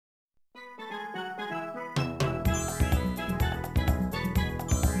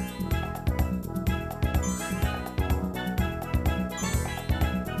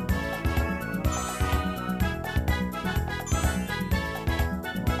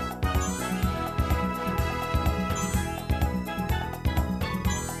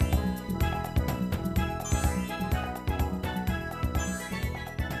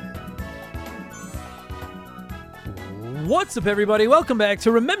What's up, everybody? Welcome back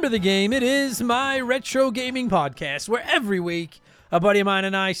to Remember the Game. It is my retro gaming podcast where every week a buddy of mine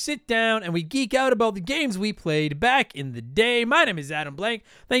and I sit down and we geek out about the games we played back in the day. My name is Adam Blank.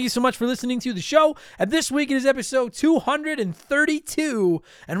 Thank you so much for listening to the show. And this week it is episode 232,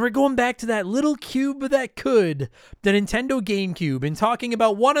 and we're going back to that little cube that could, the Nintendo GameCube, and talking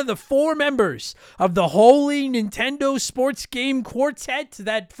about one of the four members of the holy Nintendo sports game quartet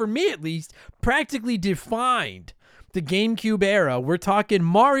that, for me at least, practically defined the GameCube era. We're talking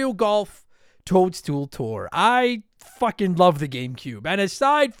Mario Golf Toadstool Tour. I fucking love the GameCube. And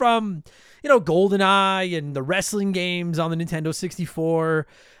aside from, GoldenEye and the wrestling games on the Nintendo 64,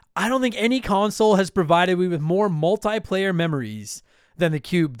 I don't think any console has provided me with more multiplayer memories than the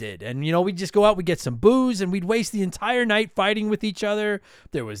Cube did. And, we'd just go out, we'd get some booze, and we'd waste the entire night fighting with each other.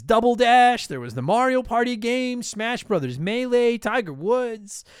 There was Double Dash, there was the Mario Party game, Smash Brothers Melee, Tiger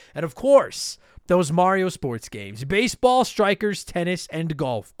Woods, and of course, those Mario sports games: baseball, strikers, tennis, and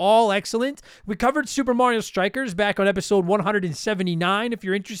golf. All excellent. We covered Super Mario Strikers back on episode 179, if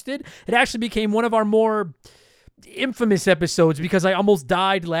you're interested. It actually became one of our more infamous episodes because I almost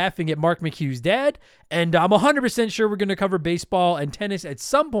died laughing at Mark McHugh's dad, and I'm 100% sure we're going to cover baseball and tennis at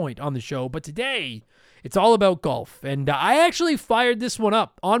some point on the show, but today it's all about golf. And I actually fired this one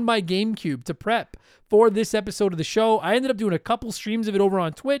up on my GameCube to prep for this episode of the show. I ended up doing a couple streams of it over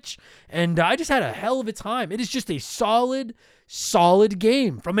on Twitch, and I just had a hell of a time. It is just a solid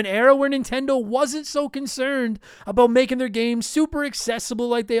game from an era where Nintendo wasn't so concerned about making their games super accessible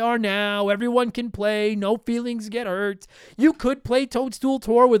like they are now. Everyone can play, no feelings get hurt. You could play Toadstool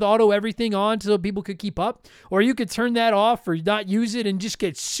Tour with auto everything on so people could keep up, or you could turn that off or not use it and just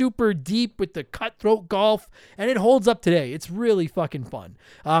get super deep with the cutthroat golf, and it holds up today. It's really fucking fun.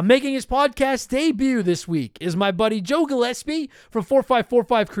 Making his podcast debut this week is my buddy Joe Gillespie from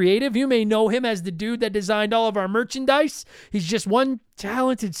 4545 Creative. You may know him as the dude that designed all of our merchandise. He's just one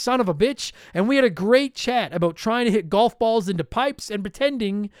talented son of a bitch, and we had a great chat about trying to hit golf balls into pipes and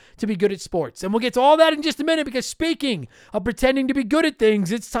pretending to be good at sports. And we'll get to all that in just a minute, because speaking of pretending to be good at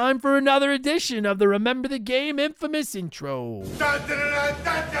things, it's time for another edition of the Remember the Game infamous intro.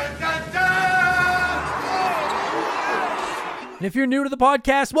 And if you're new to the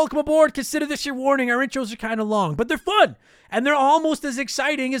podcast, welcome aboard. Consider this your warning. Our intros are kind of long, but they're fun, and they're almost as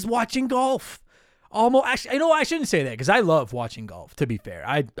exciting as watching golf. Actually, I shouldn't say that because I love watching golf, to be fair.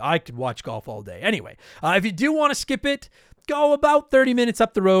 I could watch golf all day. Anyway, if you do want to skip it, go about 30 minutes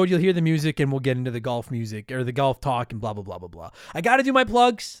up the road. You'll hear the music, and we'll get into the golf music or the golf talk and blah, blah, blah, blah, blah. I got to do my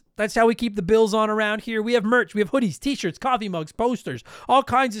plugs. That's how we keep the bills on around here. We have merch. We have hoodies, t-shirts, coffee mugs, posters, all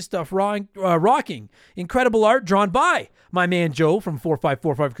kinds of stuff rocking incredible art drawn by my man Joe from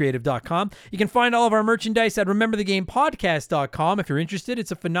 4545creative.com. You can find all of our merchandise at rememberthegamepodcast.com if you're interested.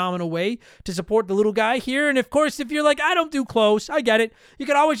 It's a phenomenal way to support the little guy here. And of course, if you're like, I don't do clothes, I get it. You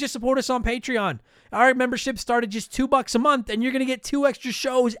can always just support us on Patreon. Our membership started just $2 a month, and you're going to get 2 extra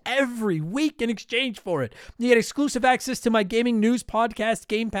shows every week in exchange for it. You get exclusive access to my gaming news podcast,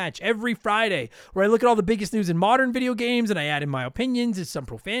 Game Patch, every Friday, where I look at all the biggest news in modern video games, and I add in my opinions and some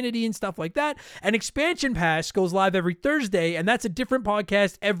profanity and stuff like that. And Expansion Pass goes live every Thursday, and that's a different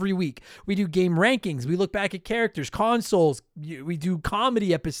podcast every week. We do game rankings. We look back at characters, consoles. We do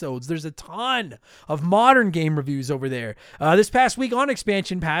comedy episodes. There's a ton of modern game reviews over there. This past week on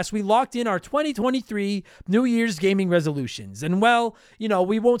Expansion Pass, we locked in our 2023 New Year's gaming resolutions. And well,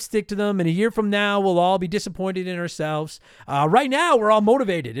 we won't stick to them. And a year from now, we'll all be disappointed in ourselves. Right now, we're all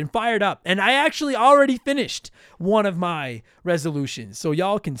motivated and fired up. And I actually already finished one of my resolutions, so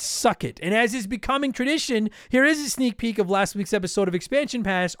y'all can suck it. And as is becoming tradition, here is a sneak peek of last week's episode of Expansion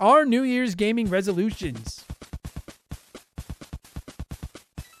Pass, our New Year's gaming resolutions.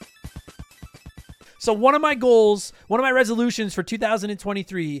 So one of my goals, one of my resolutions for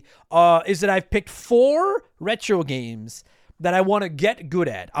 2023 is that I've picked 4 retro games that I want to get good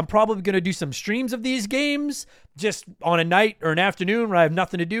at. I'm probably going to do some streams of these games just on a night or an afternoon when I have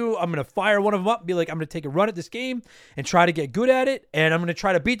nothing to do. I'm going to fire one of them up and be like, I'm going to take a run at this game and try to get good at it. And I'm going to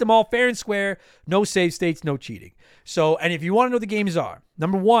try to beat them all fair and square. No save states, no cheating. So, and if you want to know what the games are,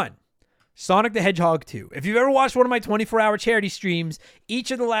 number 1, Sonic the Hedgehog 2. If you've ever watched one of my 24-hour charity streams,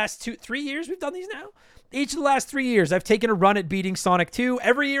 each of the last 3 years, we've done these now. Each of the last 3 years, I've taken a run at beating Sonic 2.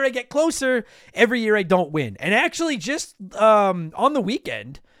 Every year I get closer. Every year I don't win. And actually, just on the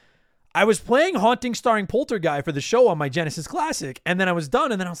weekend, I was playing Haunting starring Poltergeist for the show on my Genesis Classic, and then I was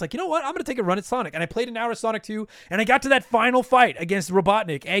done, and then I was like, you know what? I'm going to take a run at Sonic. And I played an hour of Sonic 2, and I got to that final fight against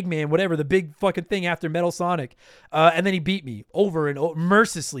Robotnik, Eggman, whatever, the big fucking thing after Metal Sonic. And then he beat me over and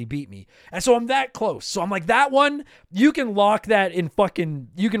mercilessly beat me. And so I'm that close. So I'm like, that one, you can lock that in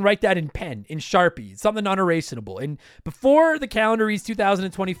you can write that in pen, in Sharpie, something unerasable. And before the calendar reads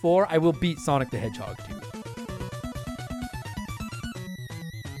 2024, I will beat Sonic the Hedgehog 2.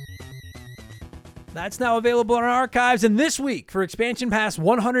 That's now available in our archives. And this week for Expansion Pass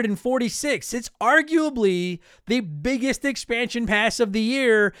 146, it's arguably the biggest expansion pass of the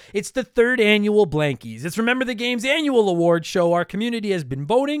year. It's the third annual Blankies. It's Remember the Game's annual award show. Our community has been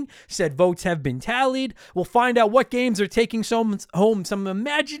voting. Said votes have been tallied. We'll find out what games are taking home some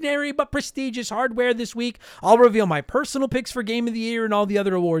imaginary but prestigious hardware this week. I'll reveal my personal picks for Game of the Year and all the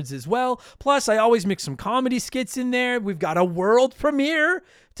other awards as well. Plus, I always mix some comedy skits in there. We've got a world premiere.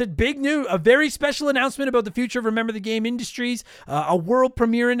 It's a very special announcement about the future of Remember the Game Industries, a world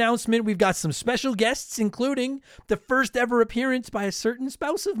premiere announcement. We've got some special guests, including the first ever appearance by a certain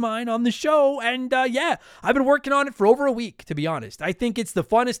spouse of mine on the show. And I've been working on it for over a week, to be honest. I think it's the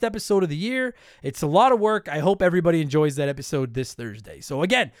funnest episode of the year. It's a lot of work. I hope everybody enjoys that episode this Thursday. So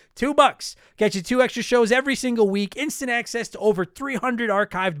again, $2. Get you 2 extra shows every single week, instant access to over 300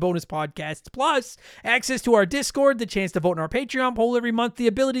 archived bonus podcasts, plus access to our Discord, the chance to vote in our Patreon poll every month, the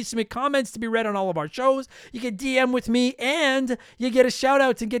ability to submit comments to be read on all of our shows. You can DM with me, and you get a shout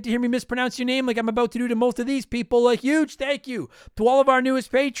out and get to hear me mispronounce your name like I'm about to do to most of these people. A huge thank you to all of our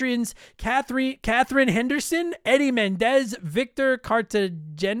newest patrons: Catherine Henderson, Eddie Mendez, Victor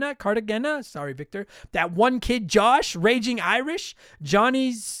Cartagena, sorry Victor, that one kid Josh, Raging Irish,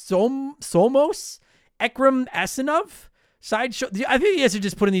 Johnny Somos, Ekram Asanov, Sideshow, I think you guys are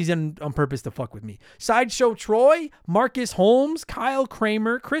just putting these in on purpose to fuck with me. Sideshow Troy, Marcus Holmes, Kyle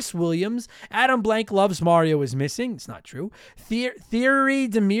Kramer, Chris Williams, Adam Blank Loves Mario is missing. It's not true. Theory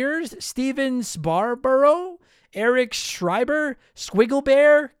Demirs, Steven Sparborough, Eric Schreiber, Squiggle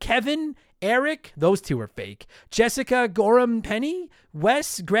Bear, Kevin, Eric, those two are fake. Jessica Gorham Penny,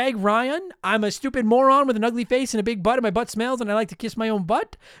 Wes, Greg Ryan, I'm a stupid moron with an ugly face and a big butt and my butt smells and I like to kiss my own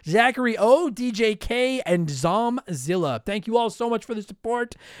butt. Zachary O, DJ K, and Zomzilla. Thank you all so much for the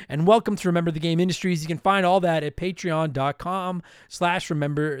support and welcome to Remember the Game Industries. You can find all that at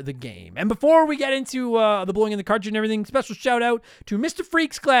patreon.com/rememberthegame. And before we get into the blowing in the cartridge and everything, special shout out to Mr.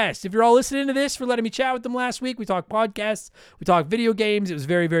 Freaks Class. If you're all listening to this, for letting me chat with them last week. We talked podcasts, we talked video games. It was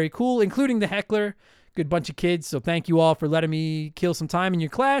very, very cool, including the heckler. Good bunch of kids, so thank you all for letting me kill some time in your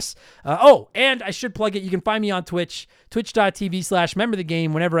class. And I should plug it. You can find me on Twitch,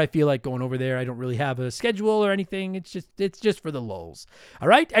 twitch.tv/rememberthegame. Whenever I feel like going over there, I don't really have a schedule or anything. It's just for the lulz. All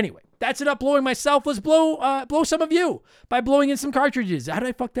right. Anyway, that's enough blowing myself. Let's blow some of you by blowing in some cartridges. How did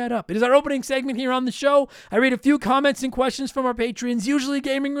I fuck that up? It is our opening segment here on the show. I read a few comments and questions from our patrons, usually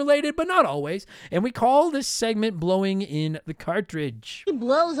gaming related, but not always. And we call this segment "Blowing in the Cartridge." He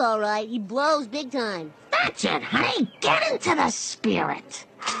blows all right. He blows big time. That's it, honey. Get into the spirit.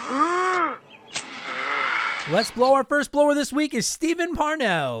 Let's blow. Our first blower this week is Stephen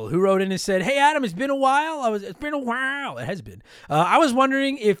Parnell, who wrote in and said, "Hey Adam, it's been a while. It has been. I was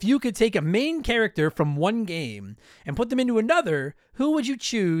wondering if you could take a main character from one game and put them into another. Who would you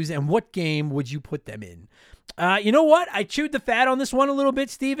choose, and what game would you put them in?" You know what? I chewed the fat on this one a little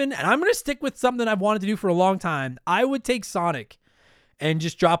bit, Stephen, and I'm going to stick with something I've wanted to do for a long time. I would take Sonic and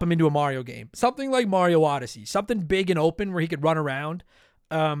just drop him into a Mario game. Something like Mario Odyssey. Something big and open where he could run around.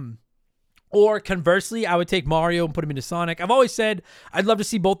 Or conversely, I would take Mario and put him into Sonic. I've always said I'd love to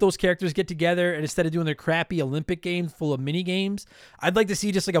see both those characters get together, and instead of doing their crappy Olympic games full of mini games, I'd like to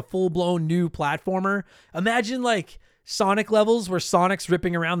see just like a full-blown new platformer. Imagine like Sonic levels where Sonic's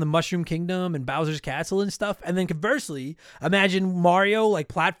ripping around the Mushroom Kingdom and Bowser's Castle and stuff. And then conversely, imagine Mario like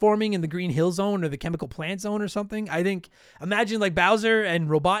platforming in the Green Hill Zone or the Chemical Plant Zone or something. Imagine like Bowser and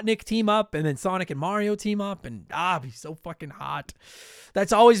Robotnik team up and then Sonic and Mario team up, and it'd be so fucking hot.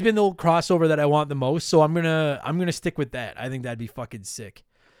 That's always been the crossover that I want the most. So I'm gonna stick with that. I think that'd be fucking sick.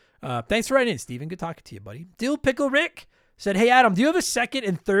 Thanks for writing in, Steven. Good talking to you, buddy. Dill Pickle Rick said, "Hey, Adam, do you have a second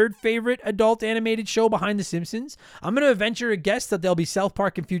and third favorite adult animated show behind The Simpsons? I'm going to venture a guess that they'll be South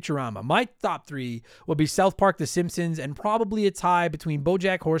Park and Futurama. My top three will be South Park, The Simpsons, and probably a tie between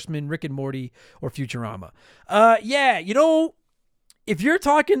BoJack Horseman, Rick and Morty, or Futurama." If you're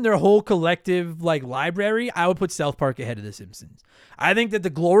talking their whole collective like library, I would put South Park ahead of The Simpsons. I think that the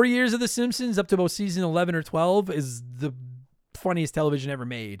glory years of The Simpsons up to about season 11 or 12 is the funniest television ever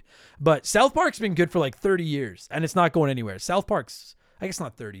made. But South Park's been good for like 30 years and it's not going anywhere. South Park's I guess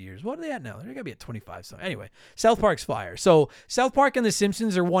not 30 years. What are they at now? They're gotta be at 25. So anyway, South Park's fire. So South Park and The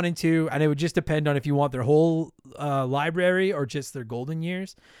Simpsons are 1 and 2, and it would just depend on if you want their whole library or just their golden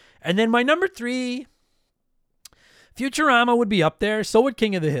years. And then my number 3, Futurama would be up there. So would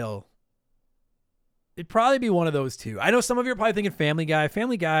King of the Hill. It'd probably be one of those two. I know some of you are probably thinking Family Guy.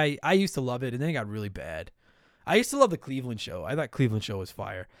 Family Guy, I used to love it, and then it got really bad. I used to love the Cleveland Show. I thought Cleveland Show was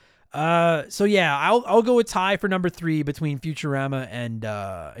fire. So yeah, I'll go with tie for number 3 between Futurama and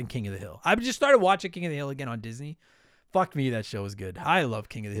King of the Hill. I just started watching King of the Hill again on Disney. Fuck me, that show is good. I love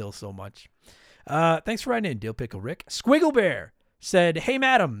King of the Hill so much. Thanks for writing in, Dill Pickle Rick. Squiggle Bear said, hey,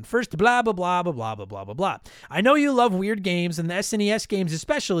 madam, first blah, blah, blah, blah, blah, blah, blah, blah, blah. I know you love weird games and the SNES games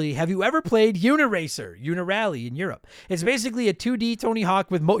especially. Have you ever played Uniracer, Unirally in Europe? It's basically a 2D Tony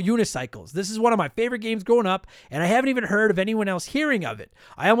Hawk with unicycles. This is one of my favorite games growing up, and I haven't even heard of anyone else hearing of it.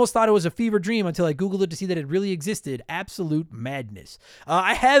 I almost thought it was a fever dream until I Googled it to see that it really existed. Absolute madness.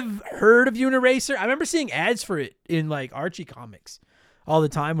 I have heard of Uniracer. I remember seeing ads for it in like Archie comics all the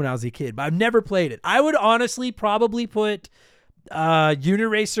time when I was a kid, but I've never played it. I would honestly probably put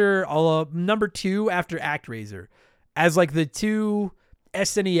Uniracer number 2 after ActRaiser as like the 2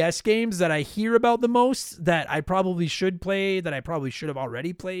 SNES games that I hear about the most that I probably should play, that I probably should have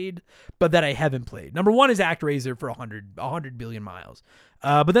already played, but that I haven't played. Number 1 is ActRaiser for 100 billion miles.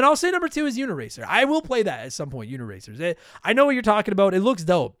 But then I'll say number 2 is Uniracer. I will play that at some point, Uniracers. I know what you're talking about. It looks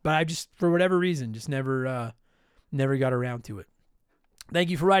dope, but I just, for whatever reason, just never got around to it.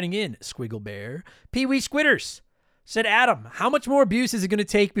 Thank you for writing in, Squiggle Bear. Pee-wee Squitters said, Adam, how much more abuse is it going to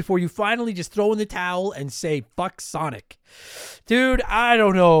take before you finally just throw in the towel and say, fuck Sonic? Dude, I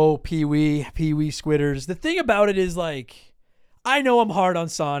don't know, Pee-wee Squitters. The thing about it is, like, I know I'm hard on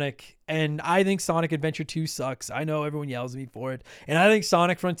Sonic, and I think Sonic Adventure 2 sucks. I know everyone yells at me for it, and I think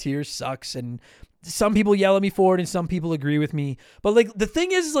Sonic Frontiers sucks, and some people yell at me for it, and some people agree with me. But, like, the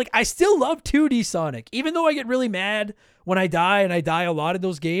thing is, like, I still love 2D Sonic. Even though I get really mad when I die, and I die a lot in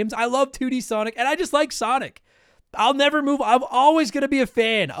those games, I love 2D Sonic, and I just like Sonic. I'll never move. I'm always going to be a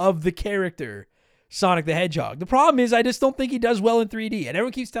fan of the character Sonic the Hedgehog. The problem is I just don't think he does well in 3D. And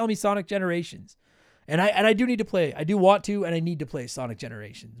everyone keeps telling me Sonic Generations. And I do need to play. I do want to, and I need to play Sonic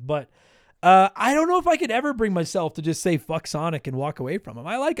Generations. But I don't know if I could ever bring myself to just say fuck Sonic and walk away from him.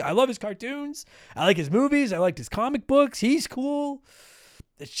 I love his cartoons. I like his movies. I liked his comic books. He's cool.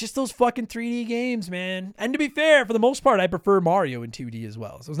 It's just those fucking 3D games, man. And to be fair, for the most part, I prefer Mario in 2D as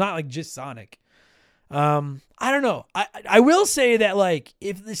well. So it's not like just Sonic. I don't know. I will say that, like,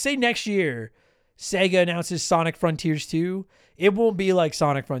 if say next year Sega announces Sonic Frontiers 2, it won't be like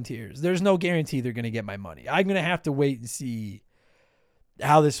Sonic Frontiers. There's no guarantee they're going to get my money. I'm going to have to wait and see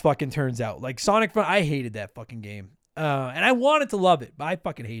how this fucking turns out. Like I hated that fucking game. And I wanted to love it, but I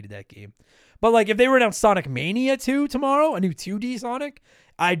fucking hated that game. But like if they were announced Sonic Mania 2 tomorrow, a new 2D Sonic,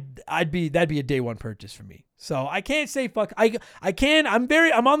 that'd be a day one purchase for me. So I can't say fuck. I'm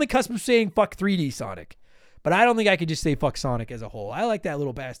on the cusp of saying fuck 3D Sonic, but I don't think I could just say fuck Sonic as a whole. I like that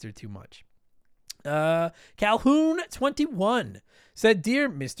little bastard too much. Calhoun21 said, Dear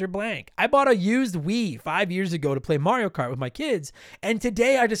Mr. Blank, I bought a used Wii 5 years ago to play Mario Kart with my kids, and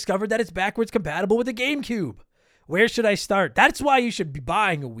today I discovered that it's backwards compatible with the GameCube. Where should I start? That's why you should be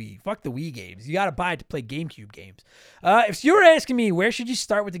buying a Wii. Fuck the Wii games. You got to buy it to play GameCube games. If you're asking me, where should you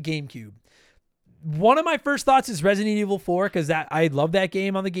start with the GameCube? One of my first thoughts is Resident Evil 4, because I love that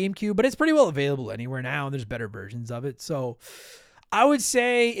game on the GameCube, but it's pretty well available anywhere now, and there's better versions of it. So I would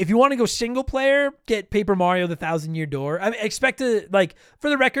say if you want to go single player, get Paper Mario: The Thousand Year Door. I mean, expect to, like, for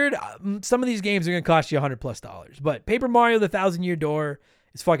the record, some of these games are going to cost you $100+. But Paper Mario: The Thousand Year Door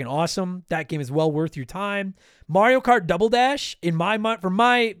is fucking awesome. That game is well worth your time. Mario Kart Double Dash, for my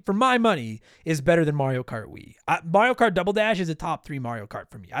money, is better than Mario Kart Wii. Mario Kart Double Dash is a top 3 Mario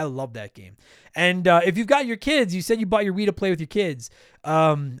Kart for me. I love that game. And if you've got your kids, you said you bought your Wii to play with your kids.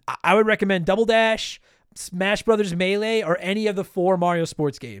 I would recommend Double Dash, Smash Brothers Melee, or any of the 4 Mario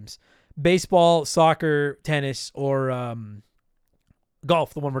sports games: baseball, soccer, tennis, or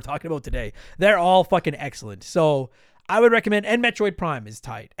golf. The one we're talking about today. They're all fucking excellent. So I would recommend, and Metroid Prime is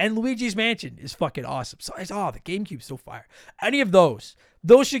tight, and Luigi's Mansion is fucking awesome. So the GameCube's so fire. Any of those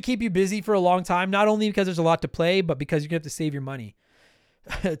should keep you busy for a long time. Not only because there's a lot to play, but because you're gonna have to save your money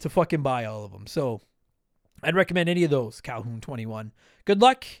to fucking buy all of them. So I'd recommend any of those. Calhoun21. Good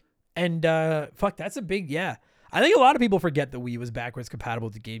luck. And that's a big, yeah. I think a lot of people forget the Wii was backwards compatible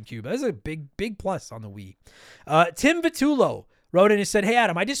with the GameCube. That's a big plus on the Wii. Tim Vitullo wrote in and said, "Hey,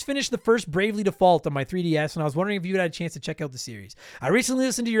 Adam, I just finished the first Bravely Default on my 3DS, and I was wondering if you had a chance to check out the series. I recently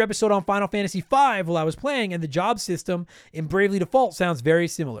listened to your episode on Final Fantasy V while I was playing, and the job system in Bravely Default sounds very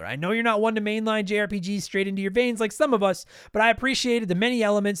similar. I know you're not one to mainline JRPGs straight into your veins like some of us, but I appreciated the many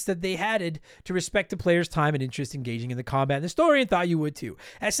elements that they added to respect the player's time and interest engaging in the combat and the story, and thought you would too.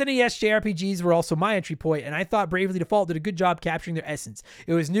 SNES JRPGs were also my entry point, and I thought Bravely Default did a good job capturing their essence.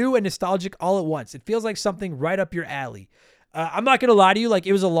 It was new and nostalgic all at once. It feels like something right up your alley." I'm not going to lie to you. Like,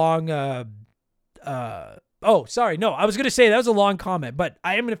 it was a long, oh, sorry. No, I was going to say that was a long comment, but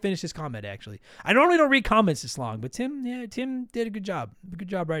I am going to finish this comment, actually. I normally don't read comments this long, but Tim did a good job. Good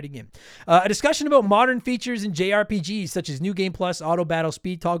job writing in. A discussion about modern features in JRPGs, such as New Game Plus, auto battle,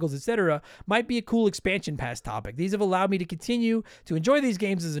 speed toggles, etc., might be a cool expansion pass topic. These have allowed me to continue to enjoy these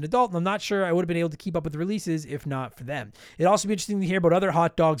games as an adult, and I'm not sure I would have been able to keep up with the releases if not for them. It'd also be interesting to hear about other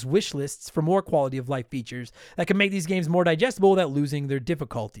hot dogs' wish lists for more quality of life features that can make these games more digestible without losing their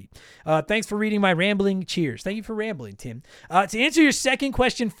difficulty. Thanks for reading my rambling. Cheers. Thank you for rambling, Tim. To answer your second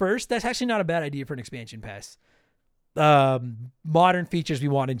question first, that's actually not a bad idea for an expansion pass. Modern features we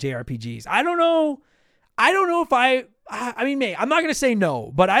want in JRPGs. I don't know if I mean, I'm not going to say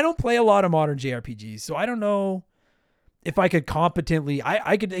no, but I don't play a lot of modern JRPGs, so I don't know if I could competently,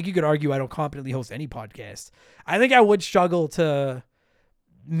 you could argue I don't competently host any podcast. I think I would struggle to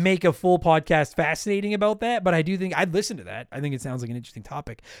make a full podcast fascinating about that, but I do think I'd listen to that. I think it sounds like an interesting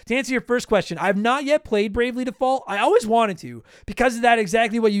topic. To answer your first question, I've not yet played Bravely Default. I always wanted to, because of that,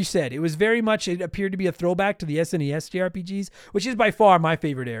 exactly what you said. It was very much, it appeared to be a throwback to the SNES JRPGs, which is by far my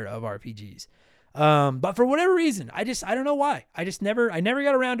favorite era of RPGs. But for whatever reason, I don't know why. I never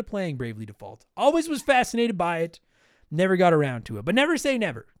got around to playing Bravely Default. Always was fascinated by it. Never got around to it, but never say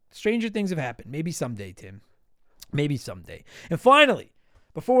never. Stranger things have happened. Maybe someday, Tim. Maybe someday. And finally,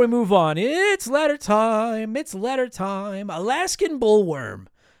 before we move on, it's letter time. It's letter time. Alaskan Bullworm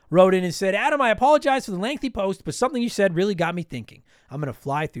wrote in and said, "Adam, I apologize for the lengthy post, but something you said really got me thinking. I'm going to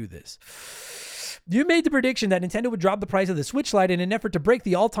fly through this. You made the prediction that Nintendo would drop the price of the Switch Lite in an effort to break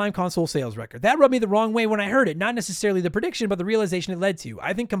the all-time console sales record. That rubbed me the wrong way when I heard it, not necessarily the prediction, but the realization it led to.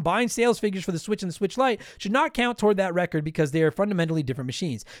 I think combined sales figures for the Switch and the Switch Lite should not count toward that record because they are fundamentally different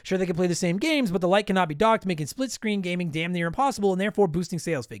machines. Sure, they can play the same games, but the Lite cannot be docked, making split-screen gaming damn near impossible and therefore boosting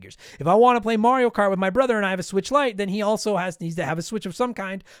sales figures. If I want to play Mario Kart with my brother and I have a Switch Lite, then he also needs to have a Switch of some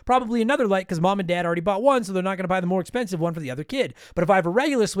kind, probably another Lite because mom and dad already bought one, so they're not going to buy the more expensive one for the other kid. But if I have a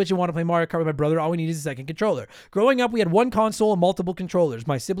regular Switch and want to play Mario Kart with my brother, all we need is a second controller. Growing up, we had one console and multiple controllers.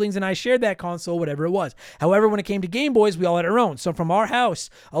 My siblings and I shared that console, whatever it was. However, when it came to Game Boys, we all had our own. So from our house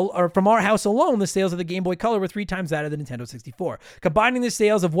alone, the sales of the Game Boy Color were 3 times that of the Nintendo 64. Combining the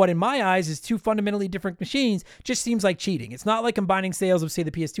sales of what, in my eyes, is two fundamentally different machines just seems like cheating. It's not like combining sales of, say,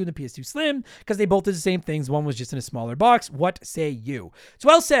 the PS2 and the PS2 Slim, because they both did the same things. One was just in a smaller box. What say you? It's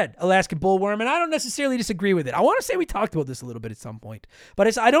well said, Alaskan Bullworm, and I don't necessarily disagree with it. I want to say we talked about this a little bit at some point,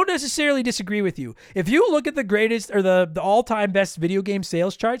 but I don't necessarily disagree with you. If you look at the greatest or the all-time best video game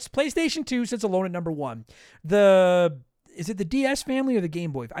sales charts, PlayStation 2 sits alone at number 1. Is it the DS family or the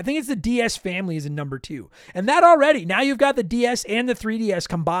Game Boy? I think it's the DS family is in number 2. And that already, now you've got the DS and the 3DS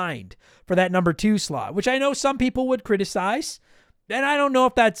combined for that number 2 slot, which I know some people would criticize, and I don't know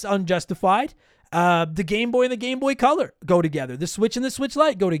if that's unjustified. The Game Boy and the Game Boy Color go together. The Switch and the Switch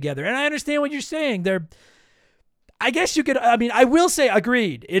Lite go together. And I understand what you're saying. I will say,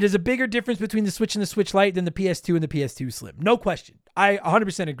 agreed. It is a bigger difference between the Switch and the Switch Lite than the PS2 and the PS2 Slim. No question. I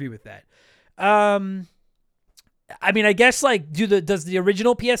 100% agree with that. I guess, like, does the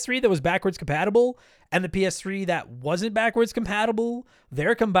original PS3 that was backwards compatible and the PS3 that wasn't backwards compatible,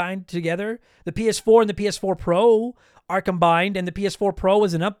 they're combined together. The PS4 and the PS4 Pro are combined, and the PS4 Pro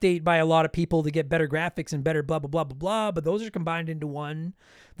was an update by a lot of people to get better graphics and better blah, blah, blah, blah, blah, but those are combined into one.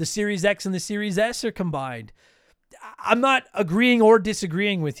 The Series X and the Series S are combined. I'm not agreeing or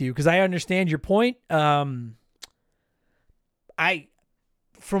disagreeing with you because I understand your point. From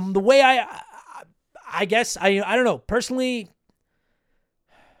the way I guess I don't know. Personally,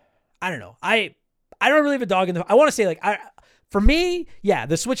 I don't know. I don't really have a dog in the. I want to say, like, for me, yeah,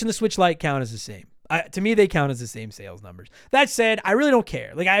 the Switch and the Switch Lite count as the same. To me, they count as the same sales numbers. That said, I really don't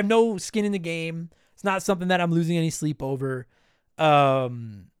care. Like, I have no skin in the game. It's not something that I'm losing any sleep over. But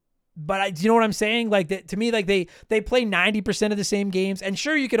do you know what I'm saying? Like, to me, like, they play 90% of the same games. And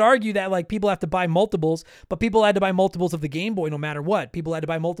sure, you could argue that, like, people have to buy multiples, but people had to buy multiples of the Game Boy no matter what. People had to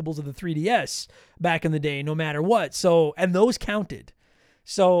buy multiples of the 3DS back in the day no matter what. So, and those counted.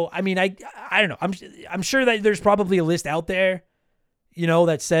 So, I mean, I don't know. I'm sure that there's probably a list out there, you know,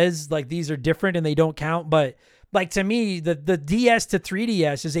 that says, like, these are different and they don't count. But, like, to me, the DS to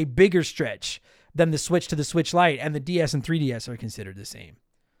 3DS is a bigger stretch than the Switch to the Switch Lite, and the DS and 3DS are considered the same.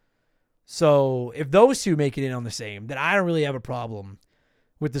 So if those two make it in on the same, then I don't really have a problem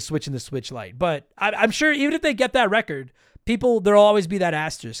with the Switch and the Switch Lite. But I'm sure even if they get that record, there'll always be that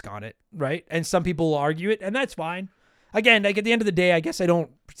asterisk on it, right? And some people will argue it, and that's fine. Again, like at the end of the day, I guess I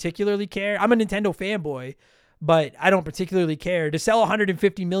don't particularly care. I'm a Nintendo fanboy, but I don't particularly care. To sell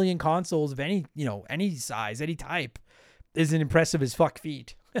 150 million consoles of any size, any type, is an impressive as fuck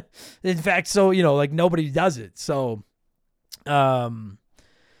feat. In fact, so, like nobody does it. So,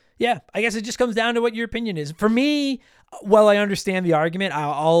 yeah, I guess it just comes down to what your opinion is. For me, while I understand the argument,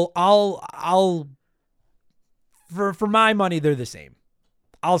 for my money, they're the same.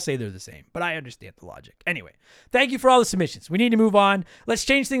 I'll say they're the same, but I understand the logic. Anyway, thank you for all the submissions. We need to move on. Let's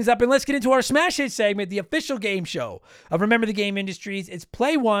change things up and let's get into our Smash Hit segment, the official game show of Remember the Game Industries. It's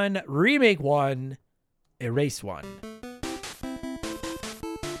Play 1, Remake 1, Erase 1.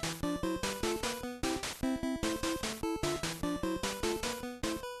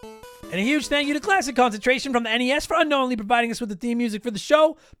 And a huge thank you to Classic Concentration from the NES for unknowingly providing us with the theme music for the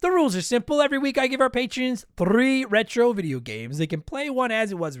show. The rules are simple. Every week I give our patrons 3 retro video games. They can play one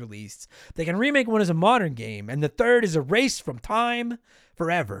as it was released. They can remake one as a modern game. And the third is erased from time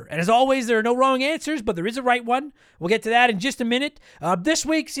forever. And as always, there are no wrong answers, but there is a right one. We'll get to that in just a minute. This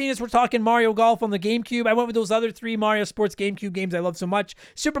week, seeing as we're talking Mario Golf on the GameCube, I went with those other 3 Mario Sports GameCube games I love so much.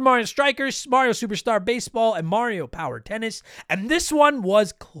 Super Mario Strikers, Mario Superstar Baseball, and Mario Power Tennis. And this one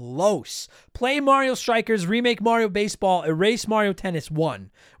was close. Play Mario Strikers, Remake Mario Baseball, Erase Mario Tennis won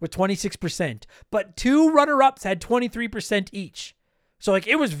with 26%. But 2 runner-ups had 23% each. So,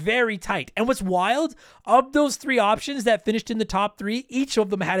 it was very tight. And what's wild, of those 3 options that finished in the top 3, each of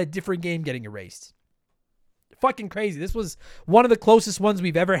them had a different game getting erased. Fucking crazy. This was one of the closest ones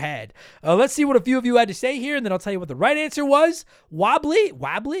we've ever had. Let's see what a few of you had to say here, and then I'll tell you what the right answer was. Wobbly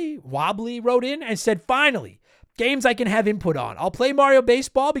wrote in and said, finally, games I can have input on. I'll play Mario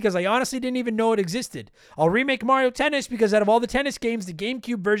Baseball because I honestly didn't even know it existed. I'll remake Mario Tennis because out of all the tennis games, the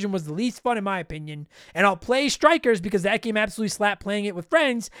GameCube version was the least fun in my opinion. And I'll play Strikers because that game absolutely slapped playing it with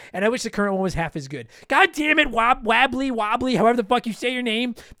friends, and I wish the current one was half as good. God damn it, Wobbly, however the fuck you say your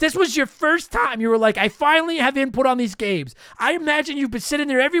name. This was your first time you were like, I finally have input on these games. I imagine you've been sitting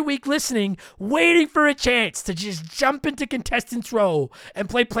there every week listening, waiting for a chance to just jump into Contestants Row and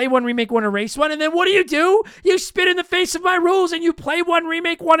play 1, Remake 1, Erase 1, and then what do? You spit in the face of my rules and you play 1,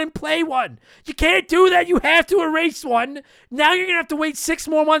 remake 1, and play 1. You can't do that. You have to erase 1. Now you're going to have to wait 6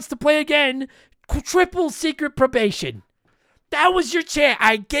 more months to play again. Triple secret probation. That was your chance.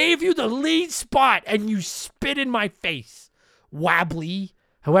 I gave you the lead spot and you spit in my face. Wobbly,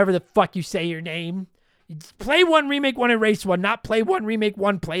 however the fuck you say your name. Play 1, remake 1, erase 1, not play 1, remake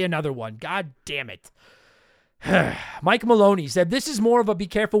 1, play another one. God damn it. Mike Maloney said, this is more of a be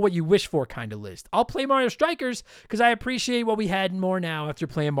careful what you wish for kind of list. I'll play Mario Strikers because I appreciate what we had more now after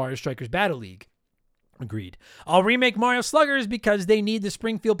playing Mario Strikers Battle League. Agreed. I'll remake Mario Sluggers because they need the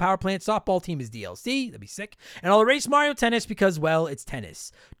Springfield Power Plant softball team as DLC. That'd be sick. And I'll erase Mario Tennis because, well, it's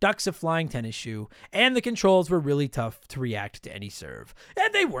tennis. Duck's a flying tennis shoe. And the controls were really tough to react to any serve.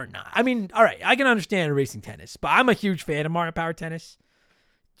 And they were not. I mean, all right, I can understand erasing tennis, but I'm a huge fan of Mario Power Tennis.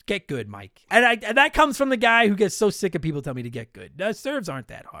 Get good, Mike. And that comes from the guy who gets so sick of people telling me to get good. The serves aren't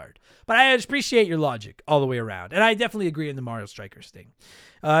that hard. But I appreciate your logic all the way around. And I definitely agree on the Mario Strikers thing.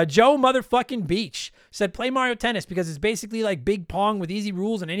 Joe motherfucking Beach said, play Mario Tennis because it's basically like Big Pong with easy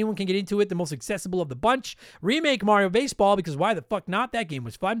rules and anyone can get into it, the most accessible of the bunch. Remake Mario Baseball because why the fuck not? That game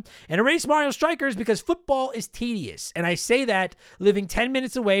was fun. And erase Mario Strikers because football is tedious. And I say that living 10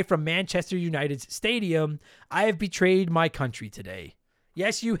 minutes away from Manchester United's stadium. I have betrayed my country today.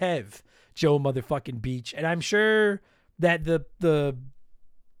 Yes, you have, Joe motherfucking Beach. And I'm sure that the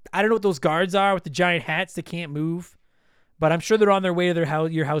I don't know what those guards are with the giant hats that can't move, but I'm sure they're on their way to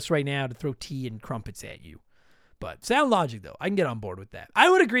your house right now to throw tea and crumpets at you. But sound logic, though. I can get on board with that. I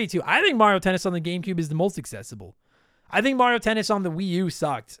would agree, too. I think Mario Tennis on the GameCube is the most accessible. I think Mario Tennis on the Wii U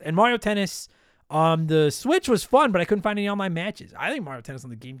sucked. And Mario Tennis on the Switch was fun, but I couldn't find any online matches. I think Mario Tennis on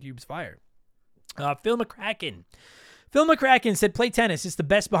the GameCube's fire. Phil McCracken said, play tennis. It's the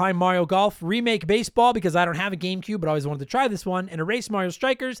best behind Mario Golf. Remake baseball because I don't have a GameCube, but I always wanted to try this one. And erase Mario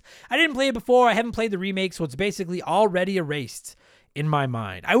Strikers. I didn't play it before. I haven't played the remake, so it's basically already erased in my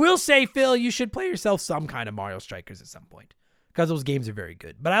mind. I will say, Phil, you should play yourself some kind of Mario Strikers at some point because those games are very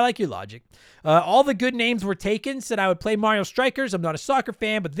good. But I like your logic. All the good names were taken. Said I would play Mario Strikers. I'm not a soccer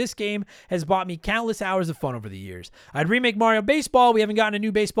fan, but this game has bought me countless hours of fun over the years. I'd remake Mario Baseball. We haven't gotten a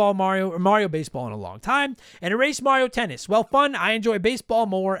new Mario Baseball in a long time. And erase Mario Tennis. Well, fun. I enjoy baseball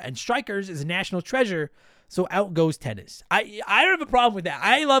more, and Strikers is a national treasure. So out goes tennis. I don't have a problem with that.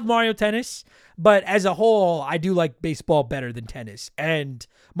 I love Mario Tennis, but as a whole, I do like baseball better than tennis. And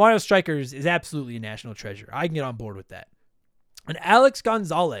Mario Strikers is absolutely a national treasure. I can get on board with that. And Alex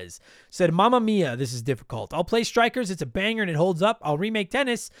Gonzalez said, Mamma mia, this is difficult. I'll play Strikers. It's a banger and it holds up. I'll remake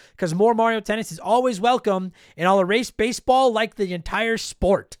tennis because more Mario Tennis is always welcome. And I'll erase baseball like the entire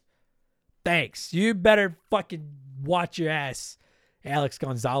sport. Thanks. You better fucking watch your ass, Alex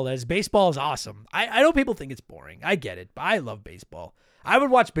Gonzalez. Baseball is awesome. I know people think it's boring. I get it, but I love baseball. I would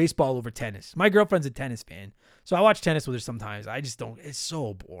watch baseball over tennis. My girlfriend's a tennis fan, so I watch tennis with her sometimes. I just don't. It's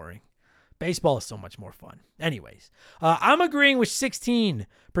so boring. Baseball is so much more fun. Anyways, I'm agreeing with 16%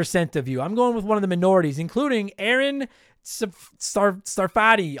 of you. I'm going with one of the minorities, including Aaron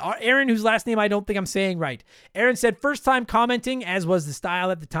Starfati. Aaron, whose last name I don't think I'm saying right. Aaron said, first time commenting, as was the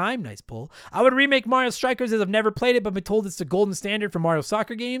style at the time. Nice pull. I would remake Mario Strikers as I've never played it, but been told it's the golden standard for Mario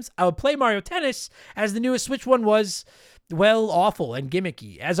soccer games. I would play Mario Tennis as the newest Switch one was, well, awful and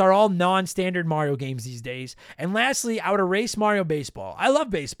gimmicky, as are all non-standard Mario games these days. And lastly, I would erase Mario Baseball. I love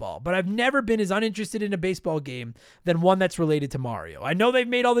baseball, but I've never been as uninterested in a baseball game than one that's related to Mario. I know they've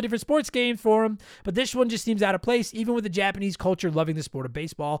made all the different sports games for him, but this one just seems out of place, even with the Japanese culture loving the sport of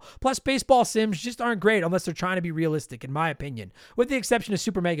baseball. Plus, baseball sims just aren't great unless they're trying to be realistic, in my opinion, with the exception of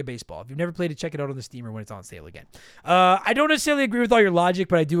Super Mega Baseball. If you've never played it, check it out on the Steam or when it's on sale again. I don't necessarily agree with all your logic,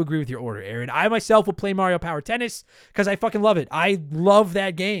 but I do agree with your order, Aaron. I myself will play Mario Power Tennis because I fucking love it. I love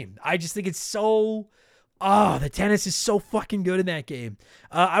that game. I just think it's so... the tennis is so fucking good in that game.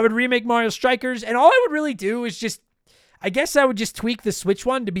 I would remake Mario Strikers, and all I would really do is just... I guess I would just tweak the Switch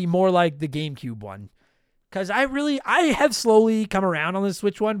one to be more like the GameCube one. Because I have slowly come around on the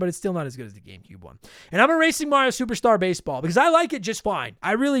Switch one, but it's still not as good as the GameCube one. And I'm erasing Mario Superstar Baseball because I like it just fine.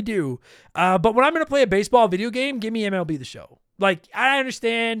 I really do. But when I'm going to play a baseball video game, give me MLB The Show. Like, I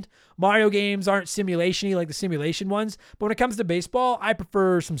understand Mario games aren't simulation-y like the simulation ones, but when it comes to baseball, I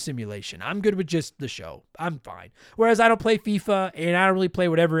prefer some simulation. I'm good with just the show. I'm fine. Whereas I don't play FIFA, and I don't really play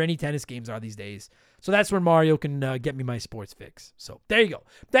whatever any tennis games are these days. So that's where Mario can get me my sports fix. So there you go.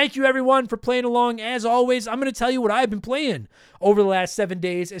 Thank you, everyone, for playing along. As always, I'm going to tell you what I've been playing over the last 7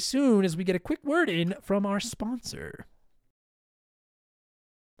 days as soon as we get a quick word in from our sponsor.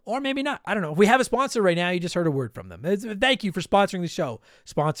 Or maybe not. I don't know. If we have a sponsor right now, you just heard a word from them. Thank you for sponsoring the show.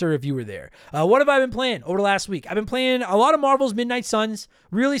 Sponsor if you were there. What have I been playing over the last week? I've been playing a lot of Marvel's Midnight Suns.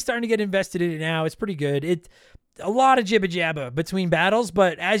 Really starting to get invested in it now. It's pretty good. A lot of jibba jabba between battles,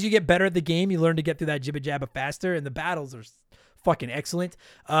 but as you get better at the game, you learn to get through that jibba jabba faster, and the battles are fucking excellent.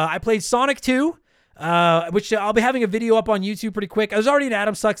 I played Sonic 2. Which I'll be having a video up on YouTube pretty quick. I was already an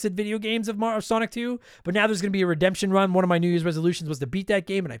Adam Sucks at video games of Sonic 2, but now there's going to be a redemption run. One of my New Year's resolutions was to beat that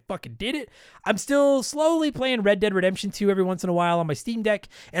game, and I fucking did it. I'm still slowly playing Red Dead Redemption 2 every once in a while on my Steam Deck,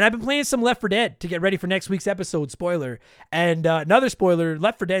 and I've been playing some Left 4 Dead to get ready for next week's episode, spoiler. And another spoiler,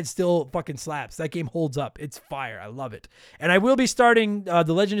 Left 4 Dead still fucking slaps. That game holds up. It's fire. I love it. And I will be starting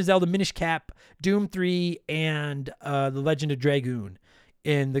The Legend of Zelda Minish Cap, Doom 3, and The Legend of Dragoon.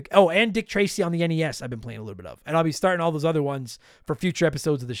 And Dick Tracy on the NES I've been playing a little bit of. And I'll be starting all those other ones for future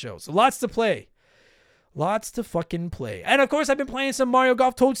episodes of the show. So lots to play. Lots to fucking play. And of course, I've been playing some Mario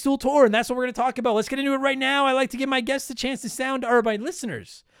Golf Toadstool Tour, and that's what we're going to talk about. Let's get into it right now. I like to give my guests a chance to sound, or my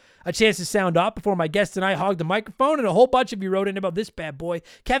listeners a chance to sound off before my guests and I hog the microphone, and a whole bunch of you wrote in about this bad boy.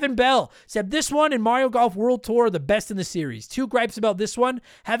 Kevin Bell said, this one and Mario Golf World Tour are the best in the series. 2 gripes about this one: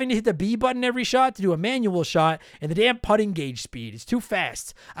 having to hit the B button every shot to do a manual shot, and the damn putting gauge speed. It's too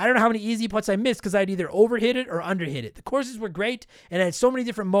fast. I don't know how many easy putts I missed because I'd either overhit it or underhit it. The courses were great and had so many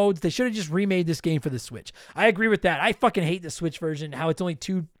different modes. They should have just remade this game for the Switch. I agree with that. I fucking hate the Switch version, how it's only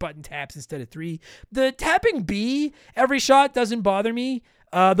 2 button taps instead of 3. The tapping B every shot doesn't bother me.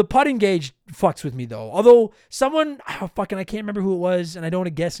 The putting gauge fucks with me, though. Although I can't remember who it was, and I don't want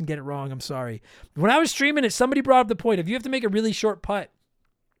to guess and get it wrong. I'm sorry. When I was streaming it, somebody brought up the point, if you have to make a really short putt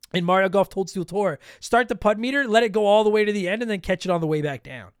in Mario Golf Toadstool Tour, start the putt meter, let it go all the way to the end, and then catch it on the way back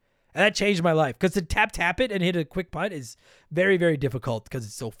down. And that changed my life, because to tap it and hit a quick putt is very, very difficult because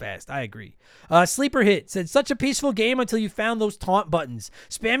it's so fast. I agree. Sleeper Hit said, such a peaceful game until you found those taunt buttons.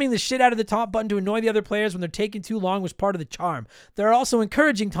 Spamming the shit out of the taunt button to annoy the other players when they're taking too long was part of the charm. There are also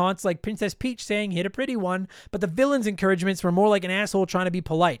encouraging taunts like Princess Peach saying, hit a pretty one, but the villain's encouragements were more like an asshole trying to be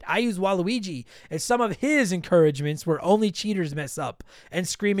polite. I use Waluigi, as some of his encouragements were only cheaters mess up, and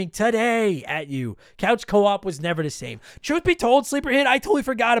screaming today at you. Couch co-op was never the same. Truth be told, Sleeper Hit, I totally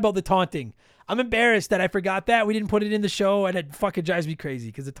forgot about the taunting. I'm embarrassed that I forgot that. We didn't put it in the show, and it fucking drives me crazy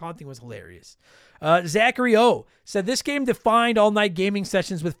because the taunting was hilarious. Zachary O said, this game defined all-night gaming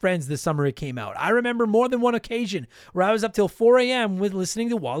sessions with friends the summer it came out. I remember more than one occasion where I was up till 4 a.m. with listening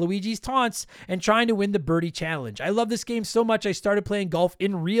to Waluigi's taunts and trying to win the birdie challenge. I love this game so much I started playing golf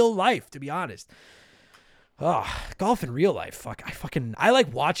in real life, to be honest. Oh, golf in real life. Fuck, I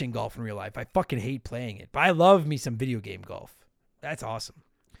like watching golf in real life. I fucking hate playing it, but I love me some video game golf. That's awesome.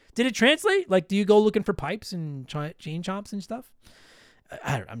 Did it translate? Like, do you go looking for pipes and chain chomps and stuff?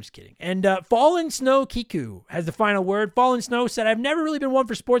 I don't know. I'm just kidding. And Fallen Snow Kiku has the final word. Fallen Snow said, I've never really been one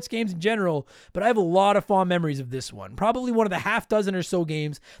for sports games in general, but I have a lot of fond memories of this one. Probably one of the half dozen or so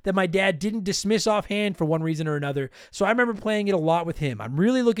games that my dad didn't dismiss offhand for one reason or another. So I remember playing it a lot with him. I'm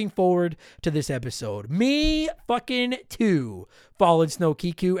really looking forward to this episode. Me fucking too, Fallen Snow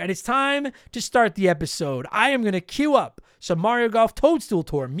Kiku. And it's time to start the episode. I am going to queue up some Mario Golf Toadstool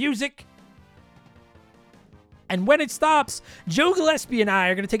Tour music. And when it stops, Joe Gillespie and I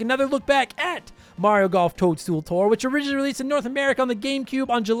are going to take another look back at Mario Golf Toadstool Tour, which originally released in North America on the GameCube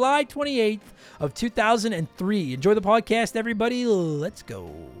on July 28th of 2003. Enjoy the podcast, everybody. Let's go.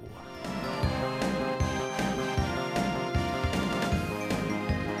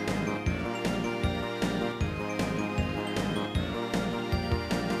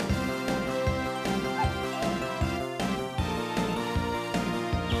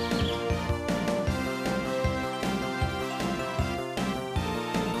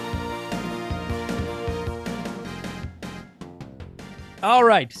 All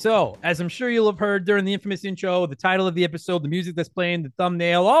right, so as I'm sure you'll have heard during the infamous intro, the title of the episode, the music that's playing, the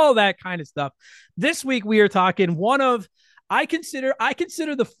thumbnail, all that kind of stuff. This week we are talking one of, I consider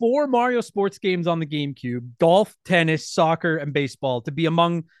the 4 Mario sports games on the GameCube, golf, tennis, soccer, and baseball, to be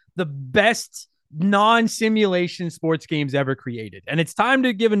among the best non-simulation sports games ever created. And it's time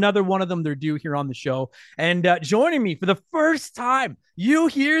to give another one of them their due here on the show. And joining me for the first time, you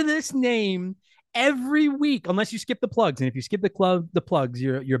hear this name every week, unless you skip the plugs. And if you skip the plugs,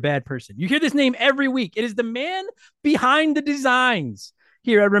 you're a bad person. You hear this name every week. It is the man behind the designs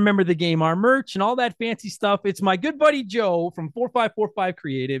here. I Remember the Game, our merch and all that fancy stuff. It's my good buddy Joe from 4545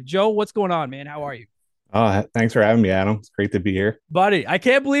 Creative. Joe, what's going on, man? How are you? Oh, thanks for having me, Adam. It's great to be here, buddy. I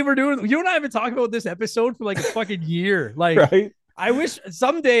can't believe we're doing. You and I have been talking about this episode for like a fucking year. Like, right? I wish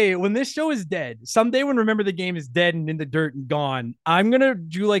someday when this show is dead, someday when Remember the Game is dead and in the dirt and gone, I'm going to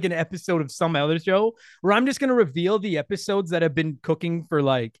do like an episode of some other show where I'm just going to reveal the episodes that have been cooking for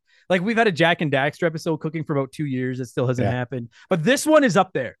like we've had a Jack and Daxter episode cooking for about 2 years. It still hasn't happened. But this one is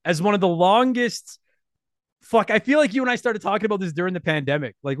up there as one of the longest. Fuck, I feel like you and I started talking about this during the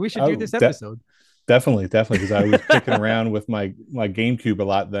pandemic. Like we should do this episode. Definitely. Because I was kicking around with my GameCube a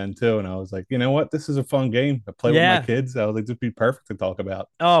lot then too, and I was like, you know what, this is a fun game to play with my kids. I was like, this would be perfect to talk about.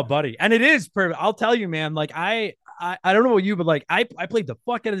 Oh, buddy, and it is perfect. I'll tell you, man. Like I don't know about you, but like I played the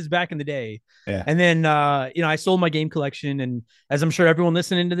fuck out of this back in the day. Yeah. And then I sold my game collection, and as I'm sure everyone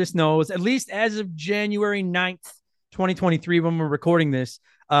listening to this knows, at least as of January 9th, 2023, when we're recording this,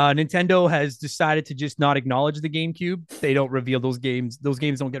 Nintendo has decided to just not acknowledge the GameCube. They don't reveal those games. Those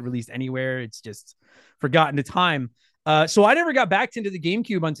games don't get released anywhere. It's just forgotten to time. So I never got back into the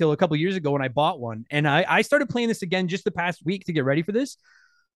GameCube until a couple years ago when I bought one. And I started playing this again just the past week to get ready for this.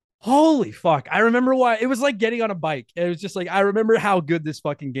 Holy fuck. I remember why it was like getting on a bike. It was just like, I remember how good this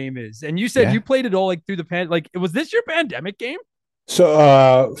fucking game is. And you said you played it all like through the was this your pandemic game?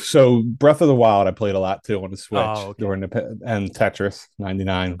 So Breath of the Wild I played a lot too on the Switch during and Tetris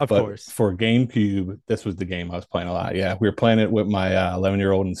 99. Of course. For GameCube, this was the game I was playing a lot. Yeah, we were playing it with my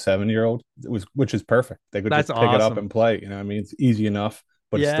 11-year-old and 7-year-old. Which is perfect. They could just pick it up and play. You know, I mean, it's easy enough,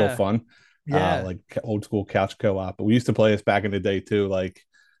 but it's still fun. Yeah, like old school couch co-op. But we used to play this back in the day too. Like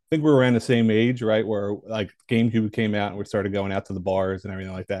I think we were around the same age, right? Where like GameCube came out and we started going out to the bars and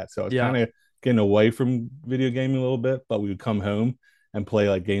everything like that. So it's kind of getting away from video gaming a little bit, but we would come home and play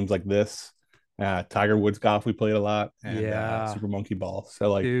like games like this. Tiger Woods golf we played a lot, and Super Monkey Ball.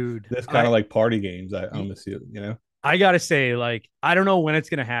 So like, dude, this kind of like party games I miss you know. I gotta say, like, I don't know when it's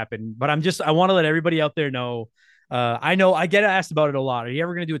gonna happen, but I want to let everybody out there know. I know I get asked about it a lot. Are you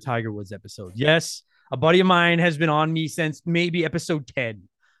ever gonna do a Tiger Woods episode? Yes, a buddy of mine has been on me since maybe episode 10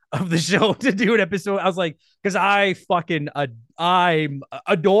 of the show to do an episode. I was like, because I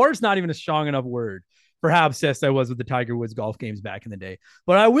adore is not even a strong enough word for how obsessed I was with the Tiger Woods golf games back in the day.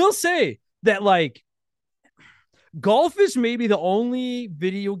 But I will say that like golf is maybe the only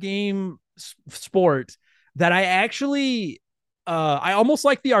video game sport that I actually I almost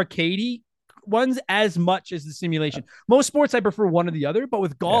like the arcadey ones as much as the simulation. Most sports I prefer one or the other, but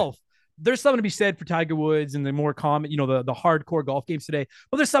with golf, there's something to be said for Tiger Woods and the more common, the hardcore golf games today.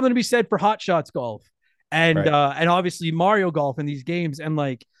 But there's something to be said for Hot Shots golf and Right. and obviously Mario Golf in these games. And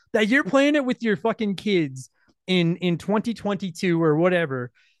like that, you're playing it with your fucking kids in 2022 or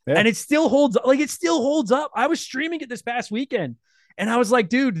whatever, Yeah. and it still holds like it still holds up. I was streaming it this past weekend, and I was like,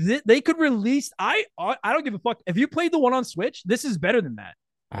 dude, they could release. I don't give a fuck if you played the one on Switch. This is better than that.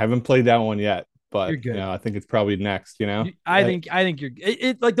 I haven't played that one yet, but You're good. I think it's probably next. I think you're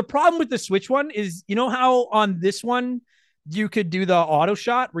like the problem with the Switch one is how on this one you could do the auto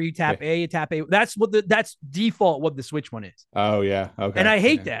shot where you tap A, you tap A. That's default what the Switch one is. Oh yeah, okay. And I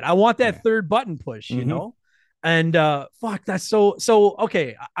hate that. I want that third button push, And fuck, that's so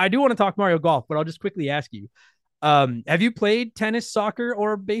okay. I do want to talk Mario Golf, but I'll just quickly ask you. Have you played tennis, soccer,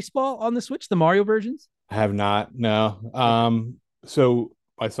 or baseball on the Switch, the Mario versions? I have not. No. So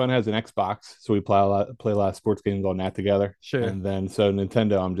my son has an Xbox, so we play a lot of sports games on that together. Sure. And then so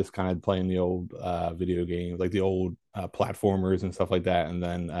Nintendo, I'm just kind of playing the old video games, like the old platformers and stuff like that. And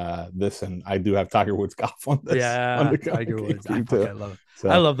then this, and I do have Tiger Woods golf on this. Yeah, on the Tiger Woods. I love it. So,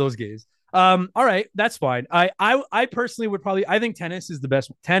 I love those games. All right, that's fine. I personally would probably. I think tennis is the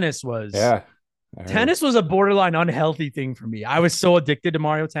best. Tennis was a borderline unhealthy thing for me. I was so addicted to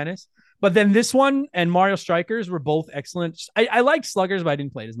Mario Tennis. But then this one and Mario Strikers were both excellent. I like Sluggers, but I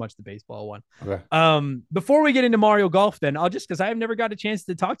didn't play it as much the baseball one. Okay. Before we get into Mario Golf, then I'll just because I have never got a chance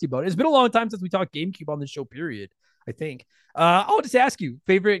to talk to you about it. It's been a long time since we talked GameCube on the show, period. I think. I'll just ask you,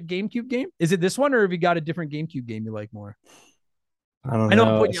 favorite GameCube game? Is it this one, or have you got a different GameCube game you like more? I don't know.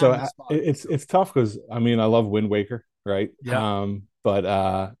 I'm putting you on the spot. It's tough because I love Wind Waker, right? Yeah. But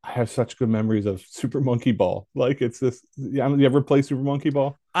I have such good memories of Super Monkey Ball. Like it's this. You ever play Super Monkey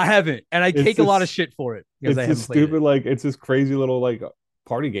Ball? I haven't, and I take a lot of shit for it because I haven't this played stupid, it. like it's this crazy little like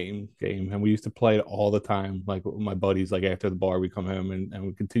party game, and we used to play it all the time. Like with my buddies, like after the bar, we come home and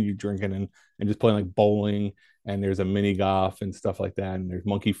we continue drinking and just playing like bowling. And there's a mini golf and stuff like that. And there's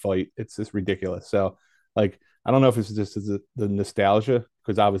Monkey Fight. It's just ridiculous. So like I don't know if it's just the nostalgia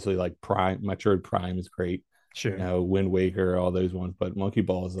because obviously like Metroid Prime is great. Sure. Wind Waker, all those ones, but Monkey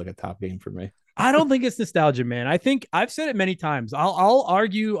Ball is like a top game for me. I don't think it's nostalgia, man. I think I've said it many times. I'll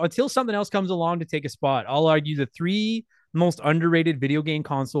argue until something else comes along to take a spot. I'll argue the three most underrated video game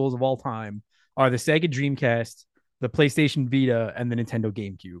consoles of all time are the Sega Dreamcast, the PlayStation Vita, and the Nintendo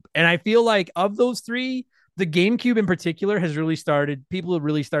GameCube. And I feel like of those three, the GameCube in particular has really started. People have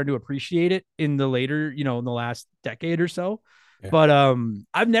really started to appreciate it in the later, in the last decade or so. Yeah. But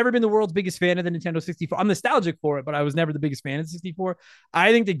I've never been the world's biggest fan of the Nintendo 64. I'm nostalgic for it, but I was never the biggest fan of the 64.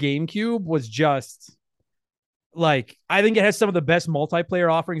 I think the GameCube was just like, I think it has some of the best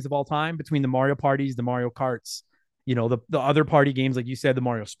multiplayer offerings of all time between the Mario parties, the Mario Karts, the other party games, like you said, the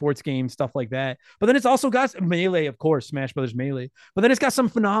Mario sports games, stuff like that. But then it's also got Melee, of course, Smash Brothers Melee. But then it's got some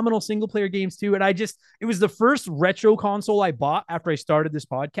phenomenal single player games too. And it was the first retro console I bought after I started this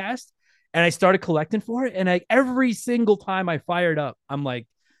podcast. And I started collecting for it. And every single time I fired up, I'm like,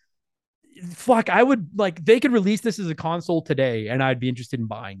 fuck, I would like, they could release this as a console today and I'd be interested in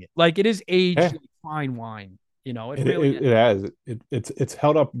buying it. Like it is aged like fine wine, it has. It's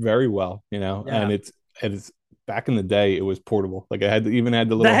held up very well, and it's back in the day, it was portable. Like it even had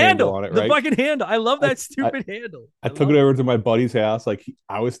the little handle on it, right? The fucking handle. I love that stupid handle. I took it over to my buddy's house. Like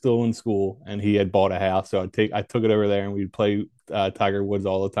I was still in school and he had bought a house. So I took it over there and we'd play Tiger Woods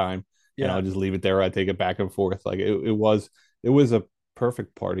all the time. Yeah. And I'll just leave it there. I'd take it back and forth. Like it was a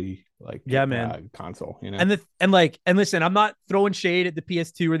perfect party, like console, And listen, I'm not throwing shade at the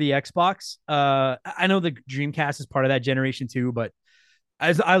PS2 or the Xbox. I know the Dreamcast is part of that generation too, but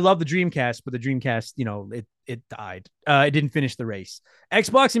I love the Dreamcast, but the Dreamcast, it died. It didn't finish the race.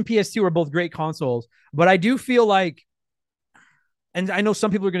 Xbox and PS2 are both great consoles, but I do feel like, and I know some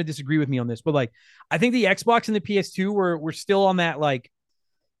people are going to disagree with me on this, but like I think the Xbox and the PS2 were still on that like,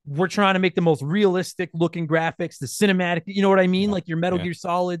 we're trying to make the most realistic looking graphics, the cinematic, you know what I mean? Yeah. Like your Metal Gear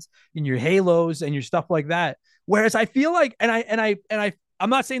Solids and your Halos and your stuff like that. Whereas I feel like, I'm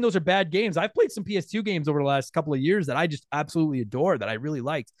not saying those are bad games. I've played some PS2 games over the last couple of years that I just absolutely adore, that I really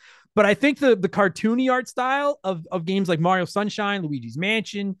liked. But I think the cartoony art style of games like Mario Sunshine, Luigi's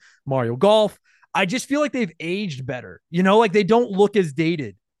Mansion, Mario Golf, I just feel like they've aged better. Like they don't look as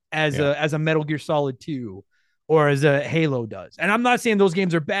dated as a Metal Gear Solid 2. Or as a Halo does. And I'm not saying those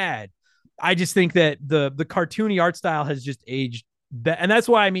games are bad. I just think that the cartoony art style has just aged. And that's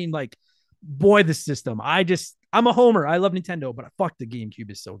why like, boy, the system. I'm a homer. I love Nintendo, but fuck, the GameCube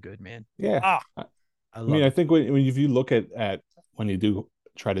is so good, man. Yeah. I think if you look at when you do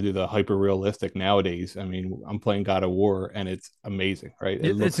try to do the hyper realistic nowadays, I'm playing God of War and it's amazing, right?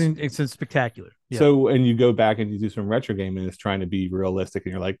 It's spectacular. Yeah. So, and you go back and you do some retro game and it's trying to be realistic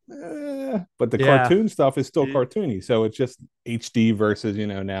and you're like, yeah, but the Yeah. cartoon stuff is still Yeah. cartoony. So it's just HD versus,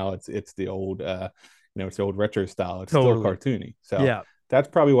 now it's the old it's the old retro style. It's still Totally. cartoony. So Yeah. that's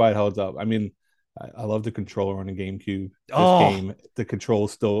probably why it holds up. I mean, I love the controller on the GameCube. This Oh, game, the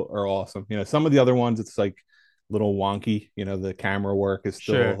controls still are awesome. Some of the other ones, it's like little wonky. The camera work is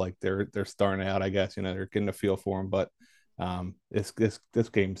still sure. like they're starting out. I guess they're getting a feel for them, but this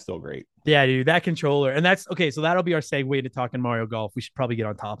game's still great. Yeah, dude, that controller. And that's okay. So that'll be our segue to talking Mario Golf. We should probably get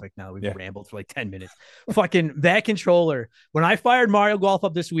on topic now. We've rambled for like 10 minutes. Fucking that controller. When I fired Mario Golf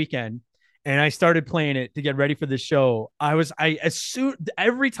up this weekend and I started playing it to get ready for this show, as soon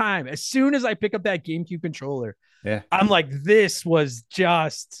as I pick up that GameCube controller, Yeah, I'm like, this was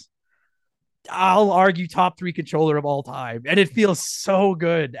just, I'll argue top 3 controller of all time, and it feels so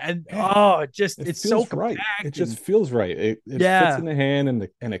good. And it's so right. compact. It just feels right. It fits in the hand,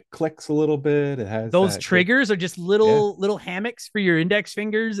 and it clicks a little bit. It has those that triggers are just little hammocks for your index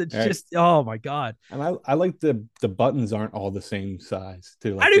fingers. It's just, oh my god. And I like the buttons aren't all the same size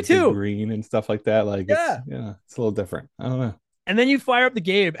too. Like I do too. Green and stuff like that. Like it's a little different. I don't know. And then you fire up the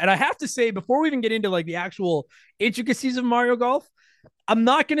game, and I have to say, before we even get into like the actual intricacies of Mario Golf, I'm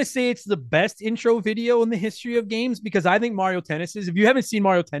not going to say it's the best intro video in the history of games, because I think Mario Tennis's, if you haven't seen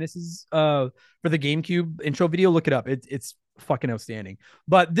Mario Tennis's for the GameCube intro video, look it up. It's fucking outstanding.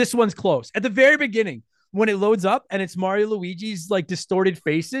 But this one's close. At the very beginning, when it loads up and it's Mario Luigi's like distorted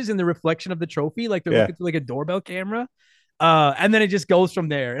faces and the reflection of the trophy, like they're looking through like a doorbell camera. And then it just goes from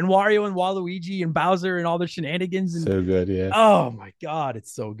there. And Wario and Waluigi and Bowser and all their shenanigans. And, so good, yeah. Oh my God,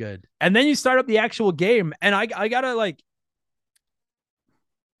 it's so good. And then you start up the actual game, and I gotta like,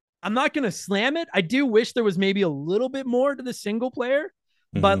 I'm not going to slam it. I do wish there was maybe a little bit more to the single player,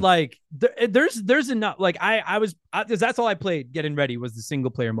 but like there's enough. Like because that's all I played getting ready was the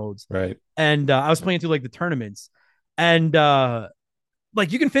single player modes. Right. And I was playing through like the tournaments, and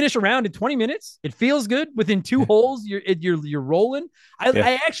like you can finish a round in 20 minutes. It feels good within 2 holes. You're rolling.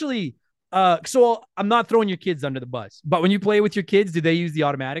 I actually, so I'm not throwing your kids under the bus, but when you play with your kids, do they use the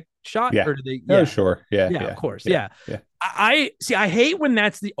automatic shot? Yeah. Or do they? Oh, sure. Yeah. Of course. Yeah. Yeah. I hate when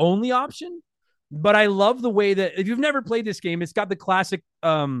that's the only option, but I love the way that if you've never played this game, it's got the classic,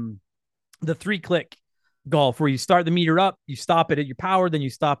 the 3-click golf where you start the meter up, you stop it at your power, then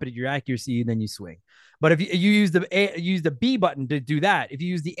you stop it at your accuracy, and then you swing. But if you use the B button to do that, if you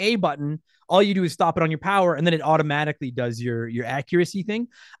use the A button, all you do is stop it on your power, and then it automatically does your accuracy thing.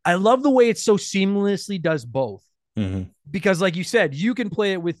 I love the way it so seamlessly does both. Because like you said, you can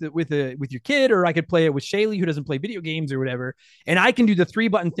play it with your kid, or I could play it with Shaylee, who doesn't play video games or whatever, and I can do the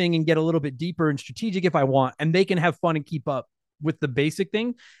 3-button thing and get a little bit deeper and strategic if I want, and they can have fun and keep up with the basic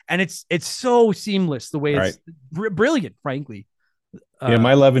thing. And it's so seamless the way it's brilliant, frankly.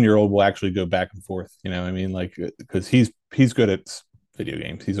 My 11-year-old will actually go back and forth. I mean, like, because he's good at video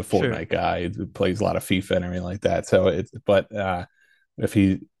games. He's a Fortnite guy. He plays a lot of FIFA and everything like that. So if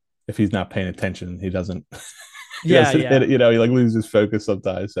he's not paying attention, he doesn't. He like loses focus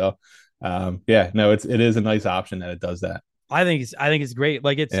sometimes. So it is a nice option that it does that. I think it's great.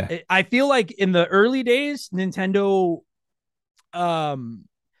 Like I feel like in the early days, Nintendo, I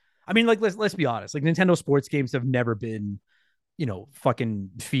mean, like let's be honest, like Nintendo sports games have never been, fucking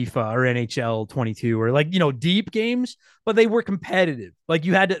FIFA or NHL 22 or like, deep games, but they were competitive. Like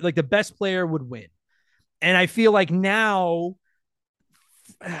you had to, like the best player would win. And I feel like now,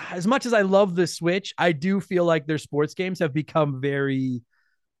 as much as I love the Switch, I do feel like their sports games have become very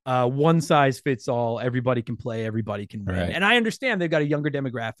one size fits all. Everybody can play, everybody can win. And I understand they've got a younger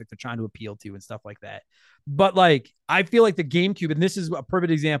demographic they're trying to appeal to and stuff like that. But like, I feel like the GameCube, and this is a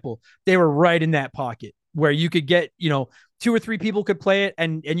perfect example, they were right in that pocket where you could get, 2 or 3 people could play it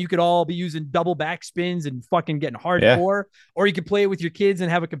and you could all be using double back spins and fucking getting hardcore, or you could play it with your kids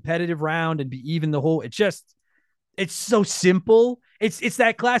and have a competitive round and be even the whole. It's so simple. It's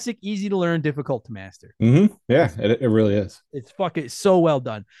that classic, easy to learn, difficult to master. Yeah, it really is. It's fucking so well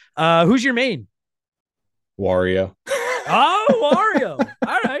done. Who's your main? Wario. Oh, Wario.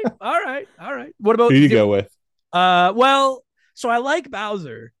 All right. What about who you go with? Well, so I like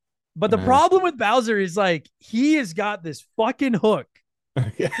Bowser, but the problem with Bowser is like he has got this fucking hook.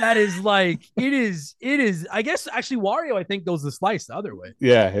 That is like it is. I guess actually Wario, I think, goes the slice the other way.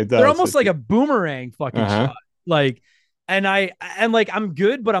 Yeah, it does. They're almost like a boomerang fucking shot. Like, and I'm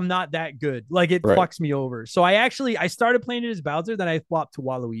good, but I'm not that good. Like it fucks me over. So I started playing it as Bowser, then I flopped to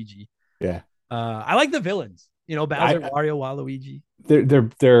Waluigi. Yeah. I like the villains. Bowser, Wario, Waluigi.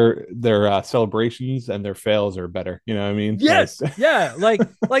 Their celebrations and their fails are better. You know what I mean? Yes. Yeah. Like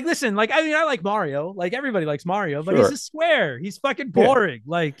listen, like, I mean, I like Mario. Like everybody likes Mario, but he's a square. He's fucking boring.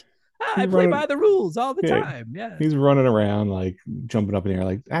 Like I play by the rules all the time. Yeah. He's running around, like jumping up in the air,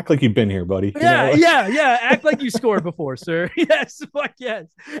 like act like you've been here, buddy. Yeah, yeah. Act like you scored before, sir. Yes, fuck yes.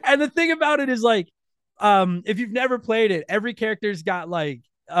 And the thing about it is like, if you've never played it, every character's got like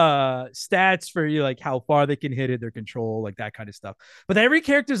stats for you, like how far they can hit it, their control, like that kind of stuff. But every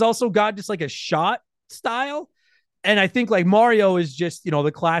character's also got just like a shot style. And I think like Mario is just,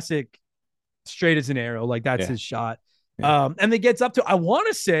 the classic straight as an arrow, like that's his shot. And it gets up to, I want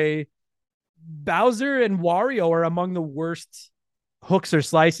to say Bowser and Wario are among the worst hooks or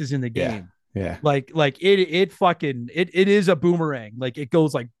slices in the game. Yeah. Like it is a boomerang. Like it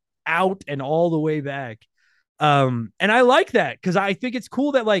goes like out and all the way back. And I like that because I think it's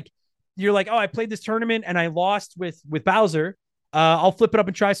cool that like you're like, oh, I played this tournament and I lost with Bowser. I'll flip it up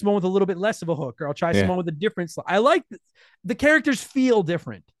and try someone with a little bit less of a hook, or I'll try someone with a different. I like the characters feel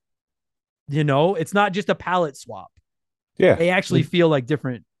different. It's not just a palette swap. Yeah, they actually feel like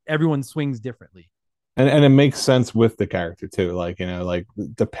different. Everyone swings differently. And it makes sense with the character too. Like, like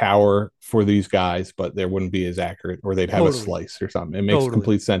the power for these guys, but they wouldn't be as accurate, or they'd have a slice or something. It makes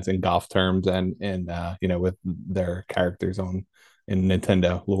complete sense in golf terms and with their characters in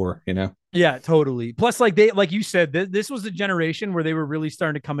Nintendo lore, Yeah, totally. Plus, like you said, this was the generation where they were really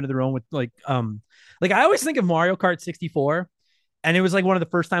starting to come into their own with like I always think of Mario Kart 64, and it was like one of the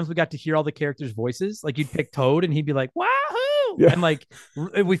first times we got to hear all the characters' voices. Like you'd pick Toad and he'd be like, "Wahoo!" Yeah. And like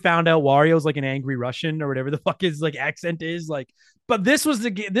we found out Wario's like an angry Russian or whatever the fuck his like accent is. Like, but this was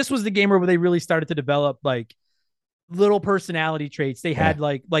the game where they really started to develop like little personality traits. They had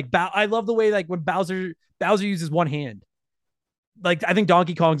I love the way like when Bowser uses one hand. Like I think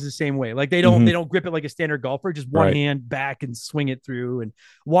Donkey Kong's the same way. Like they don't grip it like a standard golfer, just one hand back and swing it through. And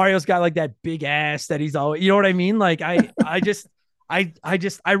Wario's got like that big ass that he's always, you know what I mean? Like I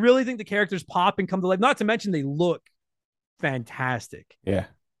really think the characters pop and come to life. Not to mention they look fantastic. Yeah.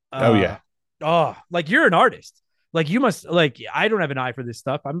 Yeah. Oh, like you're an artist. Like you must I don't have an eye for this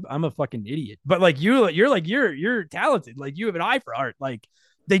stuff. I'm a fucking idiot. But like you're talented. Like you have an eye for art. Like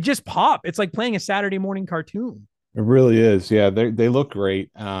they just pop. It's like playing a Saturday morning cartoon. It really is. Yeah, they look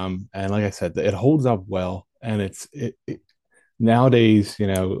great. And like I said, it holds up well. And it nowadays,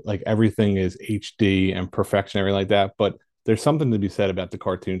 like everything is HD and perfection, everything like that. But there's something to be said about the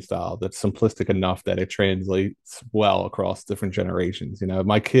cartoon style that's simplistic enough that it translates well across different generations.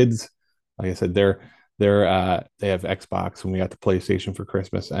 My kids, like I said, they have Xbox and we got the PlayStation for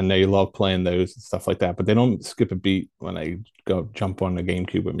Christmas, and they love playing those and stuff like that. But they don't skip a beat when they go jump on the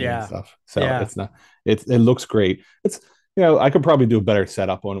GameCube with me and stuff. So it looks great. It's I could probably do a better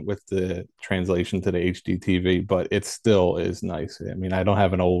setup on it with the translation to the HD TV, but it still is nice. I mean, I don't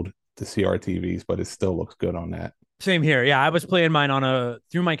have the CRTVs, but it still looks good on that. Same here. Yeah, I was playing mine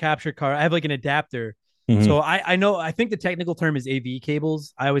through my capture card. I have like an adapter. Mm-hmm. So I think the technical term is AV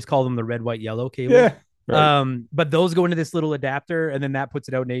cables. I always call them the red, white, yellow cables. Yeah. Right. But those go into this little adapter, and then that puts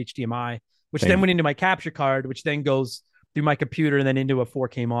it out in HDMI, which then went into my capture card, which then goes through my computer and then into a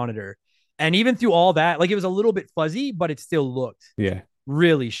 4K monitor. And even through all that, like it was a little bit fuzzy, but it still looked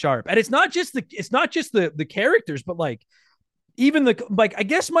really sharp. And it's not just the characters, but like even I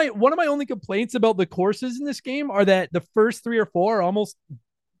guess one of my only complaints about the courses in this game are that the first 3 or 4 are almost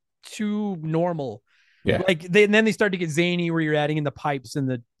too normal. Yeah. Like then they start to get zany where you're adding in the pipes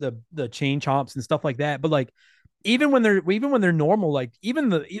and the chain chomps and stuff like that. But like even when they're normal, like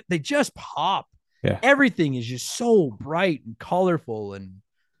they just pop. Yeah. Everything is just so bright and colorful and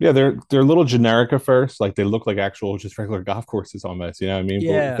they're a little generic at first. Like they look like actual just regular golf courses almost, you know what I mean?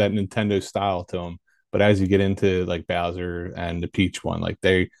 Yeah. But that Nintendo style to them. But as you get into like Bowser and the Peach one, like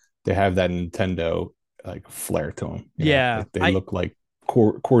they have that Nintendo like flair to them. Like they look like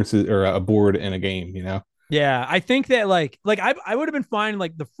courses or a board in a game, Yeah, I think that like I would have been fine.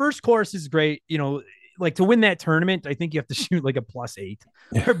 Like the first course is great, like to win that tournament, I think you have to shoot like a +8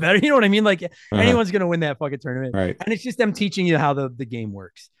 or better. You know what I mean? Like anyone's gonna win that fucking tournament, right? And it's just them teaching you how the game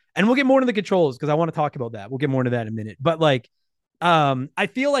works. And we'll get more into the controls because I want to talk about that. We'll get more into that in a minute. But like, I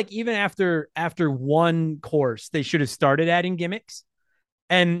feel like even after one course, they should have started adding gimmicks.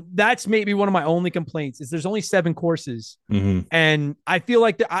 And that's maybe one of my only complaints is there's only 7 courses. Mm-hmm. And I feel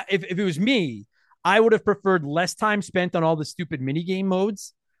like if it was me, I would have preferred less time spent on all the stupid mini game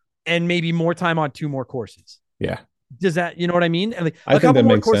modes and maybe more time on 2 more courses. Yeah. Does that, you know what I mean? And like I think couple that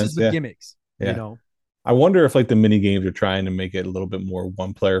more makes courses sense. with gimmicks, I wonder if like the mini games are trying to make it a little bit more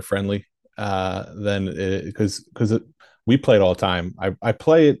one player friendly than because we play it all the time. I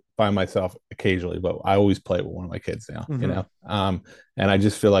play it by myself occasionally, but I always play it with one of my kids now, and I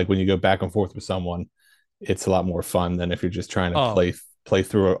just feel like when you go back and forth with someone, it's a lot more fun than if you're just trying to play play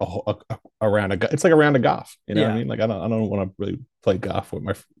through a round of. It's like a round of golf. You know what I Yeah. mean? Like I don't want to really play golf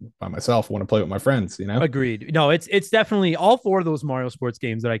with by myself. I want to play with my friends. You know? Agreed. No, it's definitely all four of those Mario sports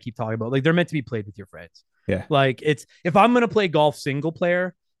games that I keep talking about. Like they're meant to be played with your friends. Yeah. Like it's if I'm gonna play golf single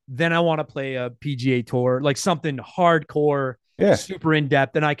player, then I want to play a PGA Tour, like something hardcore, Yeah. super in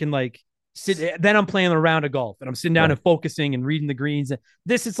depth, and I can like sit. Then I'm playing a round of golf, and I'm sitting down Right. and focusing and reading the greens.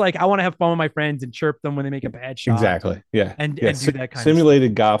 This is like I want to have fun with my friends and chirp them when they make a bad shot. Exactly. Yeah. And yeah. and do that kind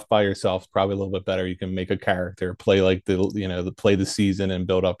Simulated golf by yourself is probably a little bit better. You can make a character, play like play the season and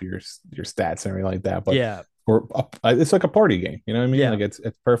build up your stats and everything like that. of But yeah. it's like a party game. You know what I mean? Yeah. Like it's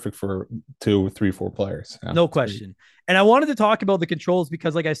perfect for 2, 3, 4 players. No question. And I wanted to talk about the controls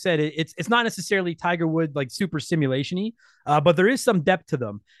because, like I said, it's not necessarily Tiger Woods like super simulation-y, but there is some depth to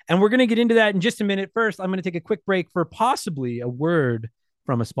them. And we're going to get into that in just a minute. First, I'm going to take a quick break for possibly a word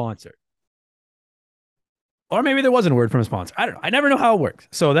from a sponsor. Or maybe there wasn't a word from a sponsor. I don't know. I never know how it works.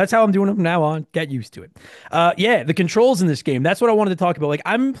 So that's how I'm doing it from now on. Get used to it. Yeah, the controls in this game. That's what I wanted to talk about. Like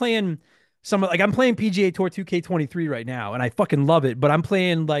I'm playing PGA Tour 2K23 right now, and I fucking love it. But I'm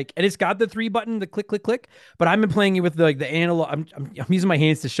playing like, and it's got the 3 button, the click, click, click. But I've been playing it with the analog. I'm using my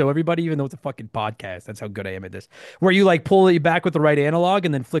hands to show everybody, even though it's a fucking podcast. That's how good I am at this. Where you like pull it back with the right analog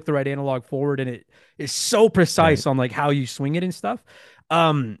and then flick the right analog forward, and it is so precise on like how you swing it and stuff.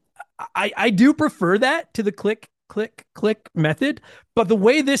 I do prefer that to the click, click, click method. But the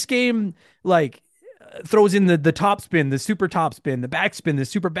way this game like throws in the top spin, the super top spin, the backspin, the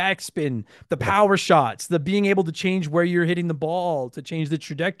super backspin, the power shots, the being able to change where you're hitting the ball to change the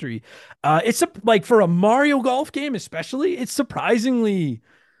trajectory. It's like for a Mario Golf game, especially, it's surprisingly,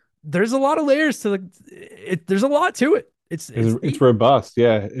 there's a lot of layers to there's a lot to it. It's robust.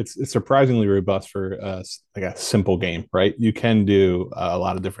 Yeah, it's surprisingly robust for like a simple game, right? You can do a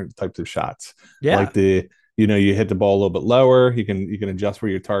lot of different types of shots. Yeah. Like you hit the ball a little bit lower. You can adjust where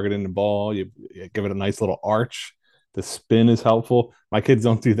you're targeting the ball. You give it a nice little arch. The spin is helpful. My kids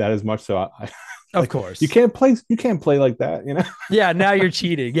don't do that as much, so of course you can't play like that, you know. Yeah, now you're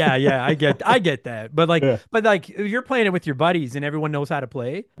cheating. Yeah, I get that. But like you're playing it with your buddies and everyone knows how to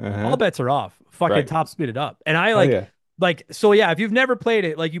play. All bets are off. Fucking Right. top spin it up. And I like so yeah, if you've never played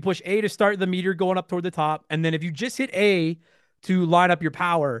it, like you push A to start the meter going up toward the top, and then if you just hit A to line up your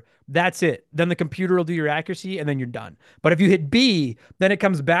power, that's it. Then the computer will do your accuracy and then you're done. But if you hit B, then it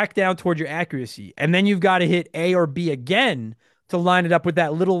comes back down toward your accuracy. And then you've got to hit A or B again to line it up with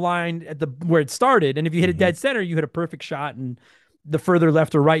that little line at where it started. And if you hit it dead center, you hit a perfect shot, and the further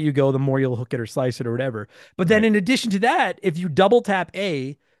left or right you go, the more you'll hook it or slice it or whatever. But then in addition to that, if you double tap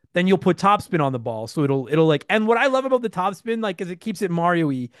A, then you'll put topspin on the ball. So it'll like, and what I love about the topspin, like, is it keeps it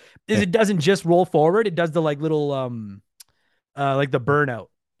Mario-y, is it doesn't just roll forward. It does the like little, like the burnout.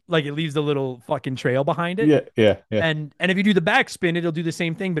 Like it leaves the little fucking trail behind it. Yeah. And if you do the backspin, it'll do the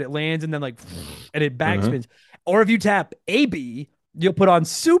same thing, but it lands and then like, and it backspins. Or if you tap AB, you'll put on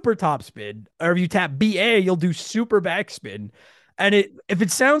super topspin. Or if you tap BA, you'll do super backspin. And if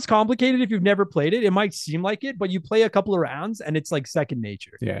it sounds complicated, if you've never played it, it might seem like it, but you play a couple of rounds and it's like second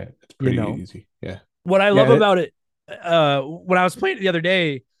nature. Yeah, it's pretty easy. Yeah. What I love about it, when I was playing it the other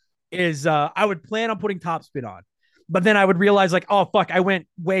day, is I would plan on putting topspin on, but then I would realize like, oh fuck, I went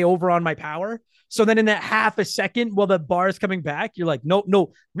way over on my power. So then in that half a second while the bar is coming back, you're like,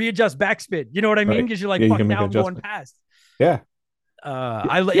 no, readjust backspin. You know what I mean? Because you're like, fuck, now I'm going past. Yeah.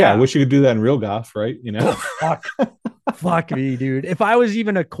 I wish you could do that in real golf, right? You know, fuck me, dude. If I was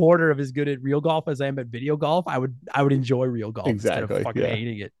even a quarter of as good at real golf as I am at video golf, I would enjoy real golf instead of fucking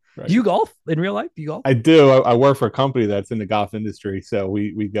hating it. Right. Do you golf in real life? Do you golf? I do. I work for a company that's in the golf industry, so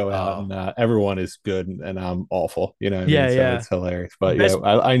we go out and everyone is good and I'm awful. You know what I mean? So it's hilarious, but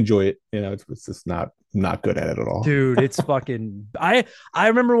I enjoy it. You know, it's just not good at it at all, dude. It's fucking. I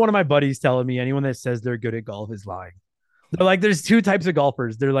remember one of my buddies telling me anyone that says they're good at golf is lying. They're like, there's two types of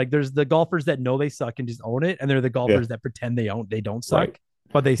golfers. They're like, there's the golfers that know they suck and just own it, and they're the golfers that pretend they don't suck,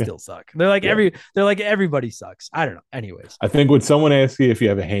 but they still suck. They're like everybody sucks. I don't know. Anyways, I think when someone asks you if you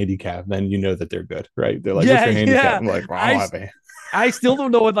have a handicap, then you know that they're good, right? They're like, what's your handicap? I'm like, well, I still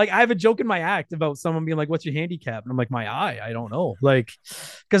don't know. Like, I have a joke in my act about someone being like, what's your handicap? And I'm like, my eye. I don't know. Like,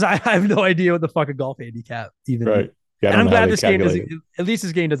 because I have no idea what the fuck a golf handicap even is. Yeah, and I'm glad this game doesn't, at least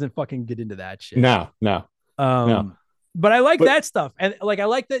this game doesn't fucking get into that shit. No. But I like that stuff. And like, I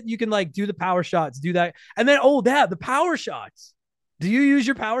like that you can like do the power shots, do that. And then, the power shots. Do you use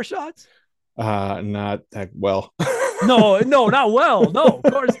your power shots? Not that well. No, not well. No,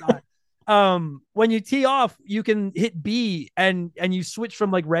 of course not. When you tee off, you can hit B and you switch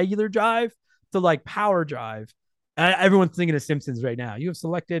from like regular drive to like power drive. Everyone's thinking of Simpsons right now. You have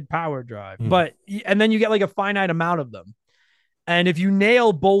selected power drive, and then you get like a finite amount of them. And if you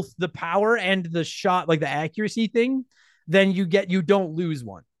nail both the power and the shot, like the accuracy thing, then you don't lose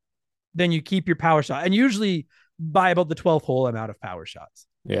one. Then you keep your power shot. And usually by about the 12th hole, I'm out of power shots.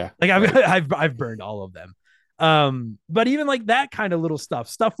 Yeah. Like I've burned all of them. But even like that kind of little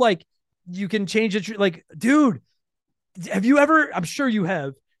stuff like you can change it. Like, dude, have you ever, I'm sure you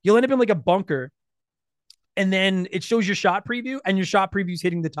have, you'll end up in like a bunker and then it shows your shot preview and your shot preview is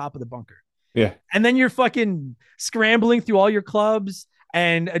hitting the top of the bunker. Yeah. And then you're fucking scrambling through all your clubs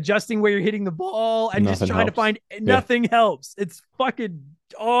and adjusting where you're hitting the ball and nothing just trying helps. To find nothing helps. It's fucking,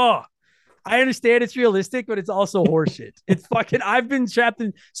 I understand it's realistic, but it's also horseshit. It's fucking, I've been trapped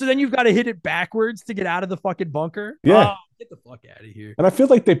in. So then you've got to hit it backwards to get out of the fucking bunker. Yeah. Get the fuck out of here. And I feel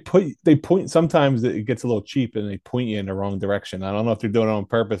like they point, sometimes it gets a little cheap and they point you in the wrong direction. I don't know if they're doing it on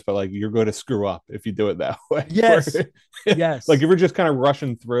purpose, but like you're going to screw up if you do it that way. Yes. Yes. Like if you're just kind of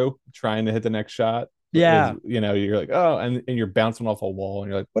rushing through trying to hit the next shot. Yeah. You're like, oh, and you're bouncing off a wall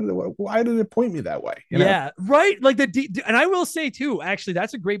and you're like, why did it point me that way? Yeah. Right. Like and I will say too, actually,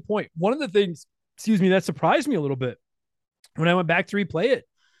 that's a great point. One of the things, that surprised me a little bit when I went back to replay it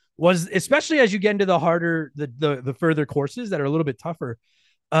was, especially as you get into the harder, the further courses that are a little bit tougher,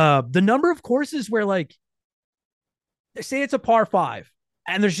 the number of courses where like, say it's a par 5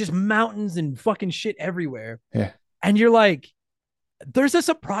 and there's just mountains and fucking shit everywhere. Yeah. And you're like, there's a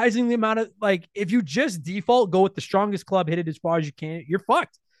surprisingly amount of like, if you just default, go with the strongest club, hit it as far as you can, you're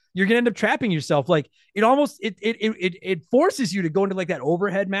fucked. You're going to end up trapping yourself. Like it almost, it forces you to go into like that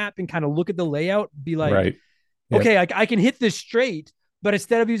overhead map and kind of look at the layout, be like, right. Okay, I can hit this straight, but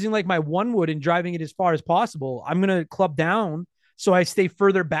instead of using like my 1 wood and driving it as far as possible, I'm going to club down. So I stay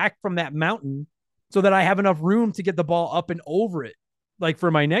further back from that mountain so that I have enough room to get the ball up and over it, like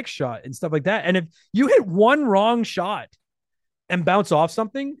for my next shot and stuff like that. And if you hit one wrong shot and bounce off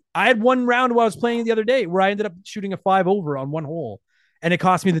something, I had one round while I was playing the other day where I ended up shooting a 5 over on one hole and it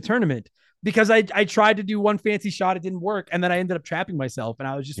cost me the tournament because I tried to do one fancy shot. It didn't work. And then I ended up trapping myself and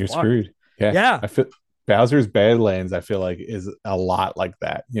I was just, you're screwed. Yeah. I feel Bowser's Badlands, I feel like is a lot like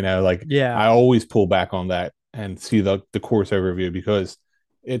that, like, yeah, I always pull back on that and see the course overview because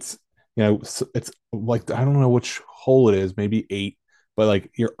it's, it's like, I don't know which hole it is, maybe 8, but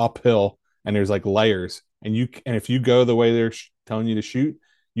like you're uphill and there's like layers and if you go the way they're telling you to shoot,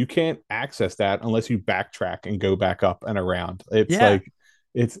 you can't access that unless you backtrack and go back up and around. It's like,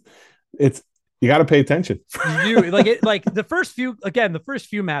 it's you got to pay attention. You like the first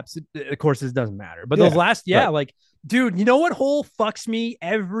few maps, of course, it doesn't matter. But those last, right. Like, dude, you know what hole fucks me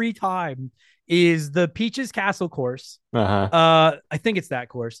every time is the Peach's Castle course. I think it's that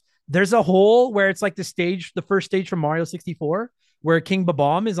course. There's a hole where it's like the first stage from Mario 64, where King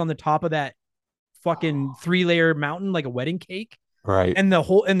Bob-omb is on the top of that fucking 3-layer mountain, like a wedding cake. Right. And the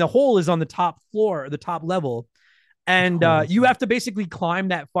hole is on the top floor, the top level. And you have to basically climb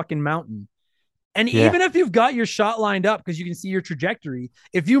that fucking mountain. And even if you've got your shot lined up because you can see your trajectory,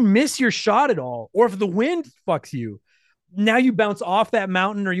 if you miss your shot at all, or if the wind fucks you, now you bounce off that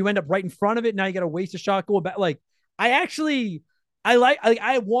mountain or you end up right in front of it. Now you got to waste a shot going back. Like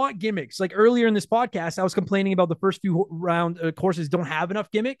I want gimmicks. Like earlier in this podcast, I was complaining about the first few round courses don't have enough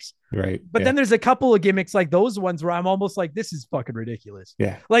gimmicks. Right. But then there's a couple of gimmicks like those ones where I'm almost like, this is fucking ridiculous.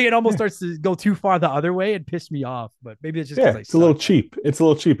 Yeah. Like it almost starts to go too far the other way and piss me off. But maybe it's just it's a little cheap. It's a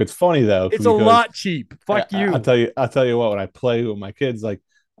little cheap. It's funny though. It's a lot cheap. Fuck you. I'll tell you what, when I play with my kids, like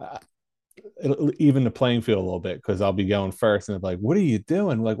it'll even the playing field a little bit because I'll be going first and they're like, what are you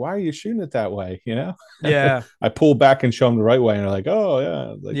doing? Like, why are you shooting it that way? Yeah. I pull back and show them the right way and they're like, oh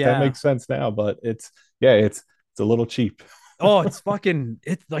yeah, like that makes sense now. But it's a little cheap. Oh, it's fucking,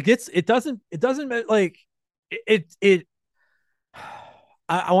 it's like, it doesn't like it.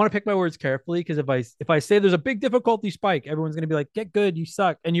 I want to pick my words carefully because if I say there's a big difficulty spike, everyone's going to be like, get good, you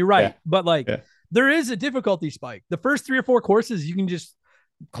suck. And you're right. Yeah. But like there is a difficulty spike. The first 3 or 4 courses, you can just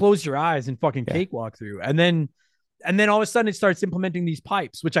close your eyes and fucking cakewalk through. And then all of a sudden it starts implementing these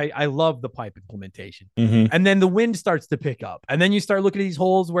pipes, which I love the pipe implementation. Mm-hmm. And then the wind starts to pick up. And then you start looking at these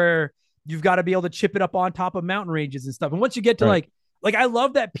holes where you've got to be able to chip it up on top of mountain ranges and stuff. And once you get to like I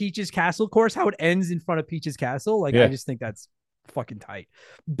love that Peach's Castle course, how it ends in front of Peach's Castle. Like, I just think that's fucking tight.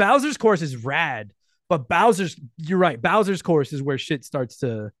 Bowser's course is rad, but you're right. Bowser's course is where shit starts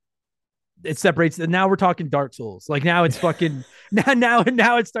to, it separates. And now we're talking Dark Souls. Like now it's fucking now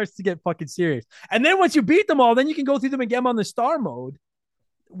it starts to get fucking serious. And then once you beat them all, then you can go through them and get them on the star mode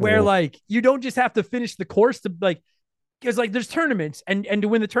where like, you don't just have to finish the course to like, because like there's tournaments and to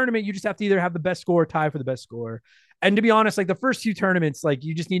win the tournament, you just have to either have the best score or tie for the best score. And to be honest, like the first few tournaments, like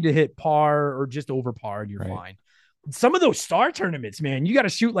you just need to hit par or just over par and you're fine. Some of those star tournaments, man, you got to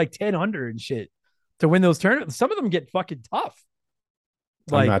shoot like 10 under and shit to win those tournaments. Some of them get fucking tough.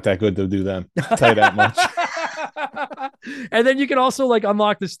 I'm not that good to do them. I'll tell you that much. And then you can also like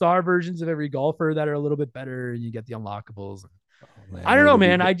unlock the star versions of every golfer that are a little bit better, and you get the unlockables. Oh, man, I don't know,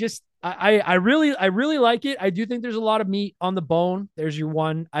 man. I really like it. I do think there's a lot of meat on the bone. There's your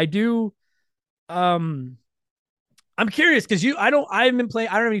one. I do. I'm curious because I haven't been playing.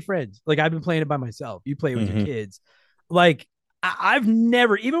 I don't have any friends. Like I've been playing it by myself. You play it with your kids. Like I've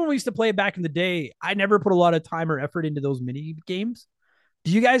never, even when we used to play it back in the day, I never put a lot of time or effort into those mini games.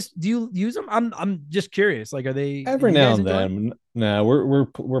 Do you use them? I'm just curious. Like, are they every now and then? No,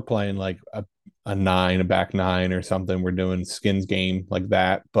 we're playing like a 9, a back 9 or something. We're doing skins game like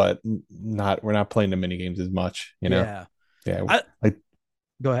that, but we're not playing the mini games as much, you know? Yeah.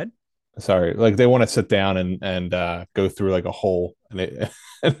 Go ahead. Sorry. Like they want to sit down and go through like a whole, and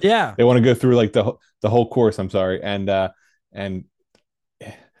they want to go through like the whole course. I'm sorry. And the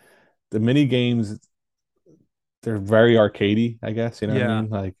mini games, they're very arcadey, I guess, you know what I mean?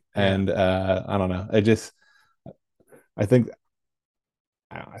 Like, and I don't know. I think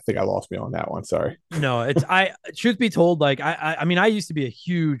I lost me on that one. Sorry. No, truth be told, like I mean, I used to be a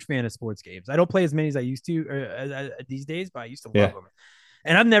huge fan of sports games. I don't play as many as I used to these days, but I used to love them.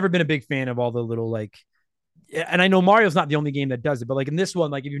 And I've never been a big fan of all the little like, and I know Mario's not the only game that does it, but like in this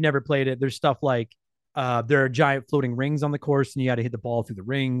one, like if you've never played it, there's stuff like there are giant floating rings on the course and you got to hit the ball through the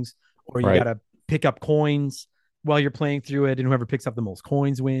rings, or you got to pick up coins while you're playing through it, and whoever picks up the most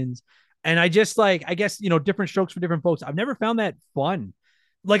coins wins. And I just like, I guess, different strokes for different folks. I've never found that fun.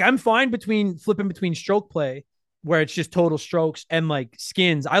 Like I'm fine flipping between stroke play where it's just total strokes and like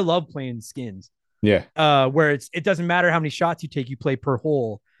skins. I love playing skins. Yeah. Where it doesn't matter how many shots you take, you play per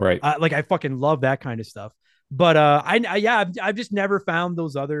hole. Right. Like I fucking love that kind of stuff. But I've just never found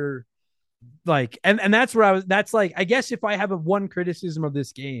those other like, and that's where that's like, I guess if I have one criticism of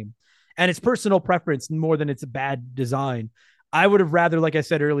this game, and it's personal preference more than it's a bad design, I would have rather, like I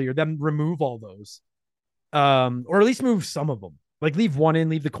said earlier, them remove all those, or at least move some of them. Like leave one in,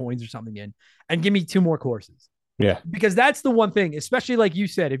 leave the coins or something in, and give me 2 more courses. Yeah. Because that's the one thing, especially like you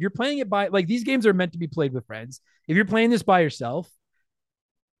said, if you're playing it by, like these games are meant to be played with friends. If you're playing this by yourself,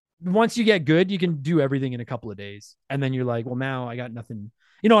 once you get good, you can do everything in a couple of days. And then you're like, well, now I got nothing.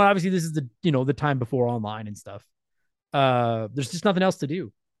 Obviously this is the time before online and stuff. There's just nothing else to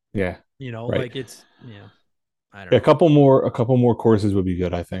do. Yeah. Like it's, I don't know. A couple more courses would be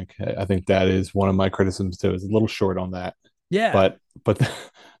good. I think that is one of my criticisms too. Is a little short on that. Yeah. But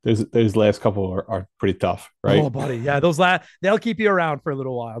those last couple are pretty tough, right? Oh, buddy. Yeah. They'll keep you around for a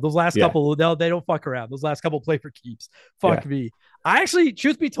little while. Those last couple, they don't fuck around. Those last couple play for keeps. Fuck me. I actually,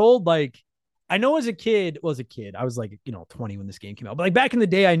 truth be told, like, I know as a kid, I was like, 20 when this game came out. But like back in the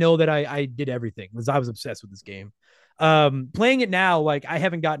day, I know that I did everything because I was obsessed with this game. Playing it now, like I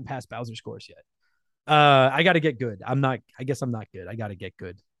haven't gotten past Bowser's course yet. I got to get good. I guess I'm not good. I got to get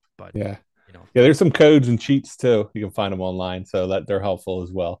good. But yeah. There's some codes and cheats too. You can find them online, so that they're helpful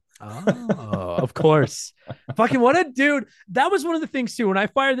as well. Oh, of course. Fucking what a dude. That was one of the things too. When I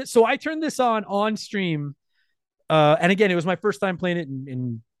fired it, so I turned this on stream. And again, it was my first time playing it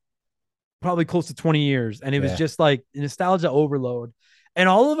in probably close to 20 years. And it was just like nostalgia overload. And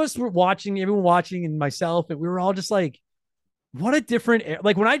all of us were watching, everyone watching, and myself, and we were all just like, what a different,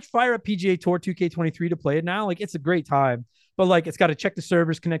 like when I fire up PGA Tour 2K23 to play it now, like it's a great time. But like it's got to check the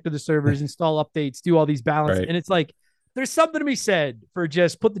servers, connect to the servers, install updates, do all these balances. Right. And it's like there's something to be said for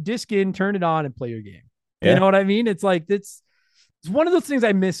just put the disc in, turn it on, and play your game. You know what I mean? It's like it's one of those things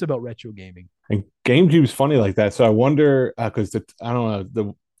I miss about retro gaming. And GameCube's funny like that. So I wonder because I don't know,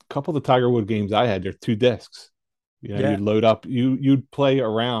 the couple of the Tiger Wood games I had, they're 2 discs. You'd load up, you'd play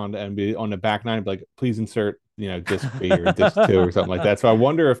around and be on the back 9, like please insert disc B or disc 2 or something like that. So I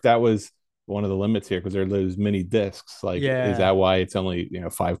wonder if that was one of the limits here, because there are those mini discs. Like, is that why it's only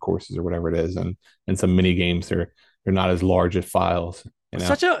 5 courses or whatever it is, and some mini games they're not as large as files.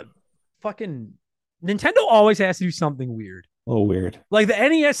 Such a fucking Nintendo always has to do something weird. A little weird. Like the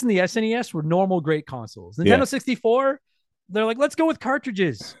NES and the SNES were normal great consoles. Nintendo 64, they're like, let's go with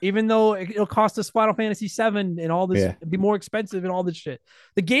cartridges, even though it'll cost us Final Fantasy VII and all this, it'd be more expensive and all this shit.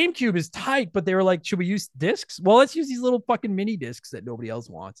 The GameCube is tight, but they were like, should we use discs? Well, let's use these little fucking mini discs that nobody else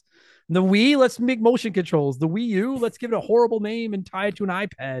wants. And the Wii, let's make motion controls. The Wii U, let's give it a horrible name and tie it to an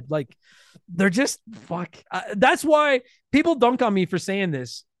iPad. Like, they're just that's why people dunk on me for saying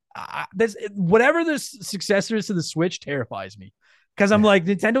this. Whatever the successor is to the Switch terrifies me. Because I'm like,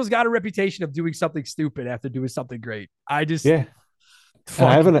 Nintendo's got a reputation of doing something stupid after doing something great. I just I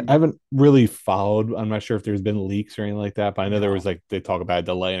haven't really followed. I'm not sure if there's been leaks or anything like that, but I know there was like they talk about a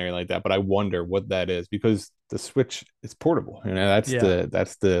delay and everything like that. But I wonder what that is, because the Switch is portable. That's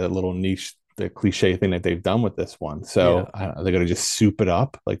the little niche the cliche thing that they've done with this one. So I don't know, they're gonna just soup it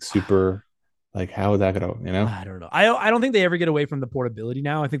up, like super. Like, how is that gonna, I don't know. I don't think they ever get away from the portability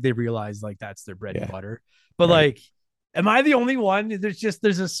now. I think they realize like that's their bread and butter. But like, am I the only one? There's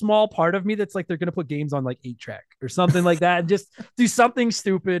a small part of me that's like they're gonna put games on like 8-track or something like that and just do something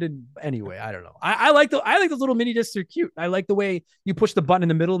stupid. And anyway, I don't know. I like those little mini discs are cute. I like the way you push the button in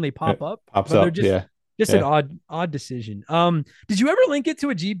the middle and they pop up. Pops up. Just an odd decision. Did you ever link it to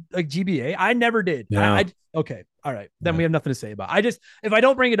a GBA? I never did. No. Okay. All right. Then we have nothing to say about it. If I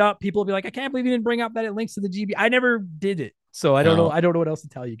don't bring it up, people will be like, I can't believe you didn't bring up that it links to the GB. I never did it. So I don't know. I don't know what else to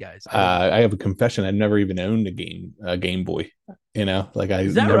tell you guys. I have a confession. I never even owned a Game Boy, like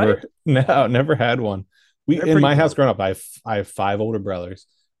Is that right? never had one. In my house growing up, I have 5 older brothers.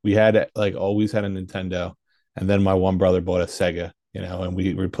 We had always had a Nintendo, and then my one brother bought a Sega, and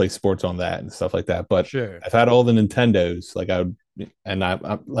we play sports on that and stuff like that. But sure, I've had all the Nintendos.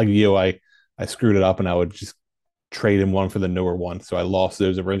 I like you, I screwed it up, and I would just trade in one for the newer one. So I lost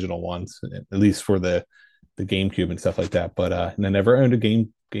those original ones, at least for the GameCube and stuff like that. But and I never owned a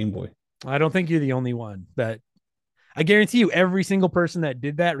Game Boy. I don't think you're the only one that. I guarantee you, every single person that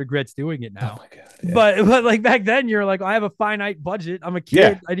did that regrets doing it now. Oh my God, yeah. But like back then, you're like, I have a finite budget. I'm a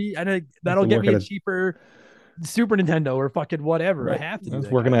kid. Yeah. That'll get me a cheaper Super Nintendo or fucking whatever. Right. I have to. I was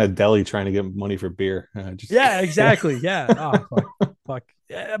working at a deli trying to get money for beer. Yeah, exactly. Yeah. Oh, fuck.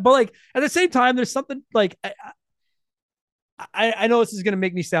 Yeah, but like at the same time, there's something like I know this is gonna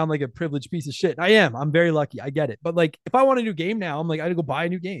make me sound like a privileged piece of shit. I am. I'm very lucky. I get it. But like, if I want a new game now, I'm like, I gotta go buy a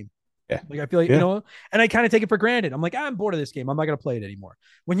new game. Yeah. Like I feel like, and I kind of take it for granted. I'm like, I'm bored of this game. I'm not going to play it anymore.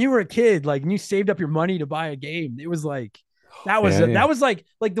 When you were a kid, like, and you saved up your money to buy a game, it was like, that was like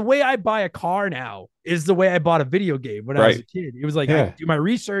the way I buy a car now is the way I bought a video game when I was a kid. It was like, I do my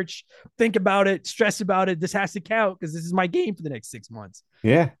research, think about it, stress about it. This has to count because this is my game for the next 6 months.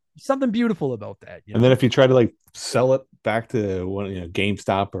 Yeah. Something beautiful about that. And then if you try to like sell it back to one,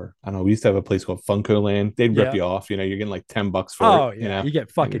 GameStop, or I don't know, we used to have a place called Funko Land. They'd rip you off. You're getting like $10 for it. You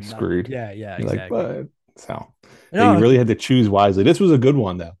get fucking screwed. Yeah, exactly. You really had to choose wisely. This was a good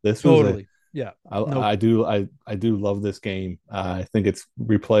one though. This was totally. I do love this game. I think its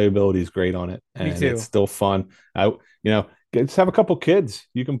replayability is great on it, and it's still fun. Just have a couple kids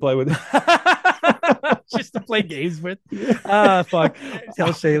you can play with. Just to play games with. Fuck. Tell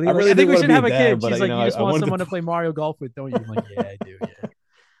Shaylee. I think we should have a kid. She's like, you just want someone to play Mario Golf with, don't you? I'm like, yeah, I do.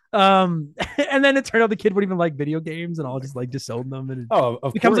 Yeah. And then it turned out the kid wouldn't even like video games, and I'll just like disown them, and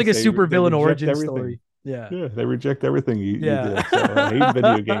it becomes like a super villain origin story. Yeah, they reject everything you do. So I hate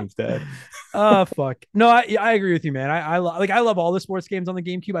video games, Dad. Fuck. No, I agree with you, man. I love all the sports games on the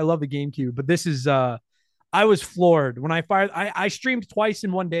GameCube. I love the GameCube, but this is I was floored when I fired. I streamed twice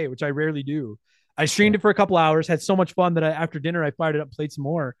in one day, which I rarely do. I streamed it for a couple hours, had so much fun that after dinner, I fired it up, played some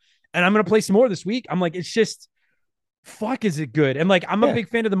more. And I'm going to play some more this week. I'm like, it's just, fuck, is it good? And like, I'm a big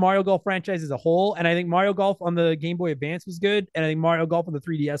fan of the Mario Golf franchise as a whole. And I think Mario Golf on the Game Boy Advance was good. And I think Mario Golf on the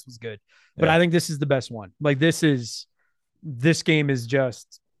 3DS was good. But I think this is the best one. Like, this game is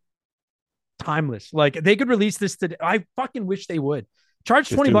just timeless. Like, they could release this today. I fucking wish they would. Charge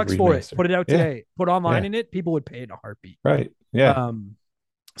just $20 for it. Put it out today. Put online in it. People would pay it in a heartbeat. Right. Yeah.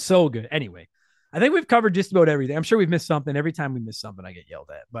 So good. Anyway. I think we've covered just about everything. I'm sure we've missed something. Every time we miss something, I get yelled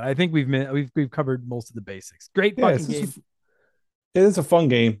at. But I think we've covered most of the basics. Great fucking game. It is a fun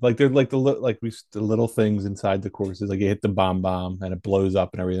game. Like they're like the little things inside the courses. Like you hit the bomb and it blows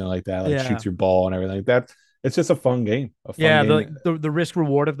up and everything like that. Like shoots your ball and everything like that. It's just a fun game. The risk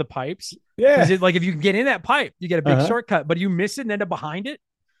reward of the pipes. Yeah. Like if you can get in that pipe, you get a big shortcut. But you miss it and end up behind it.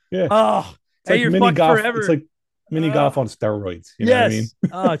 Yeah. Oh, it's you're fucked forever. It's like mini golf on steroids. You know what I mean?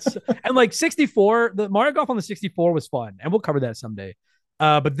 And like 64, the Mario Golf on the 64 was fun, and we'll cover that someday.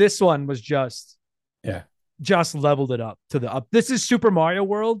 But this one was just leveled it up to the up. This is Super Mario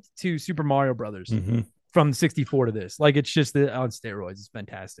World to Super Mario Brothers from 64 to this. Like it's just on steroids. It's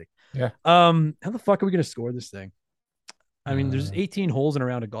fantastic. Yeah. How the fuck are we gonna score this thing? I mean, there's 18 holes in a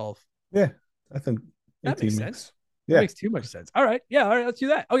round of golf. Yeah, I think that makes sense. Yeah, that makes too much sense. All right, let's do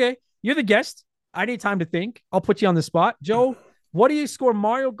that. Okay, you're the guest. I need time to think. I'll put you on the spot. Joe, what do you score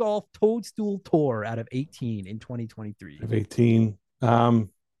Mario Golf Toadstool Tour out of 18 in 2023? Of 18. Oh,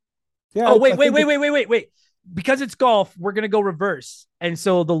 wait. Because it's golf, we're going to go reverse. And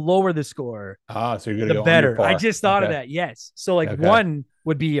so the lower the score, so you're going to go better. Par. I just thought of that. Yes. So one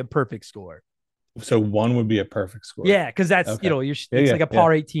would be a perfect score. So one would be a perfect score. Yeah, because that's, it's like a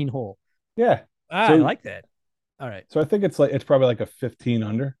par 18 hole. Yeah. I like that. All right. So I think it's probably like a 15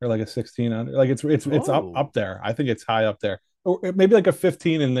 under or like a 16 under. Like it's up there. I think it's high up there. Or maybe like a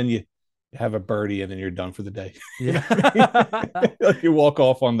 15 and then you have a birdie and then you're done for the day. Yeah. Like you walk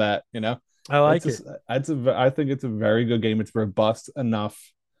off on that, I like it. I think it's a very good game. It's robust enough,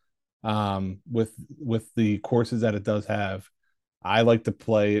 with the courses that it does have. I like to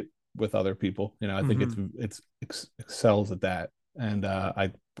play it with other people. I think it's excels at that, and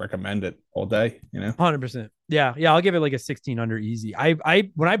I recommend it all day. 100%. Yeah. I'll give it like a 16 under easy.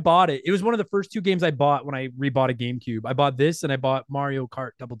 I when I bought it, it was one of the first 2 games I bought when I rebought a GameCube. I bought this and I bought Mario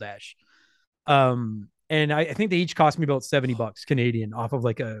Kart Double Dash. And I think they each cost me about $70 Canadian off of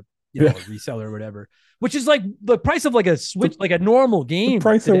like a a reseller or whatever, which is like the price of like a Switch, like a normal game. The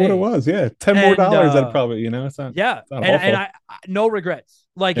price today. of what it was, yeah, $10 more. That probably, it's not. Yeah, it's not and I no regrets.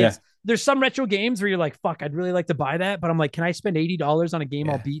 Like there's some retro games where you're like, fuck, I'd really like to buy that, but I'm like, can I spend $80 on a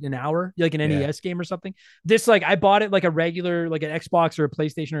game I'll beat in an hour, like an NES game or something? This, like, I bought it like a regular, like an Xbox or a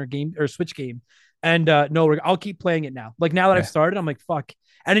PlayStation or a game or a Switch game, and I'll keep playing it now. Like now that I've started, I'm like, fuck,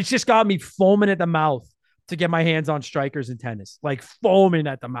 and it's just got me foaming at the mouth to get my hands on Strikers and Tennis, like foaming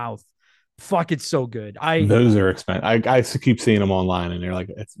at the mouth. Fuck, it's so good. Those are expensive. I keep seeing them online, and they're like,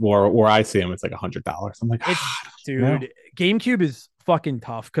 it's more where I see them, it's like $100. I'm like, dude, GameCube is fucking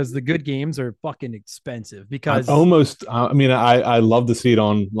tough because the good games are fucking expensive. Because I love to see it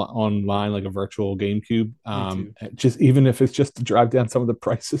online, like a virtual GameCube. Just even if it's just to drive down some of the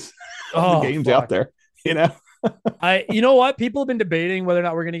prices of the games out there, you know what? People have been debating whether or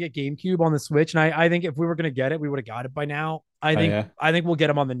not we're going to get GameCube on the Switch. And I think if we were going to get it, we would have got it by now. I think we'll get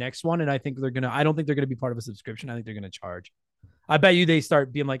them on the next one. And I don't think they're going to be part of a subscription. I think they're going to charge. I bet you they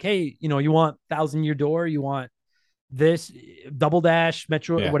start being like, hey, you want 1,000-Year Door? You want this Double Dash,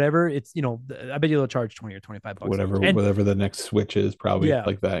 Metro, whatever. It's, I bet you they'll charge $20 or $25. Whatever the next Switch is, probably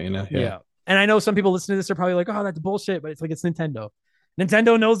like that, Yeah. And I know some people listening to this are probably like, oh, that's bullshit. But it's like, it's Nintendo.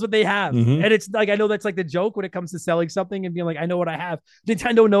 Nintendo knows what they have. And it's like, I know that's like the joke when it comes to selling something and being like, I know what I have.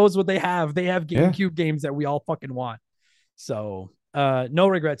 Nintendo knows what they have. They have GameCube games that we all fucking want. So no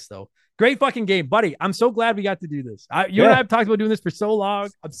regrets though. Great fucking game, buddy. I'm so glad we got to do this. You and I have talked about doing this for so long.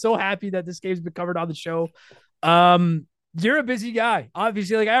 I'm so happy that this game's been covered on the show. You're a busy guy.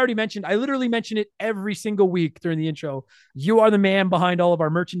 Obviously, like I literally mention it every single week during the intro. You are the man behind all of our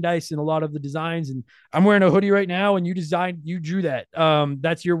merchandise and a lot of the designs. And I'm wearing a hoodie right now, and you drew that.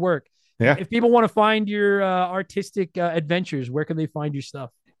 That's your work. Yeah. If people want to find your artistic adventures, where can they find your stuff?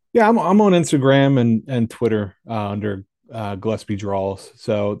 Yeah, I'm on Instagram and Twitter under Gillespie Draws.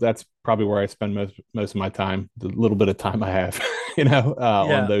 So that's probably where I spend most of my time, the little bit of time I have,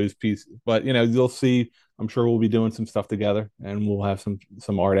 on those pieces. But you'll see, I'm sure we'll be doing some stuff together, and we'll have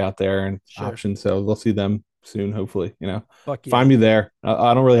some art out there and options. So they'll see them soon, hopefully. Find me there.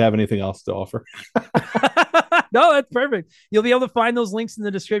 I don't really have anything else to offer. No, that's perfect. You'll be able to find those links in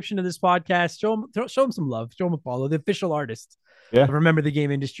the description of this podcast. Show them some love. Show them a follow. The official artist. Yeah. Remember the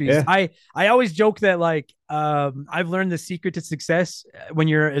Game Industries. Yeah. I always joke that like I've learned the secret to success when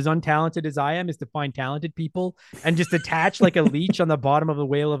you're as untalented as I am is to find talented people and just attach like a leech on the bottom of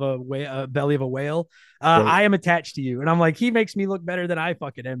a belly of a whale. I am attached to you, and I'm like, he makes me look better than I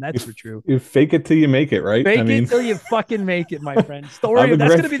fucking am. That's for true. You fake it till you make it, right? Fake it till you fucking make it, my friend. Story.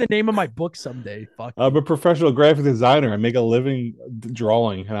 That's gonna be the name of my book someday. Fuck. I'm a professional graphic designer. I make a living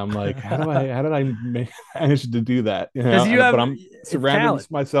drawing, and I'm like, how did I manage to do that? But I'm surrounding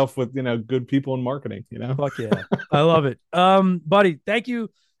myself with good people in marketing. Fuck yeah, I love it. Buddy, thank you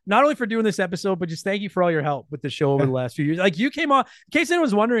not only for doing this episode, but just thank you for all your help with the show over the last few years. Like, you came on, in case anyone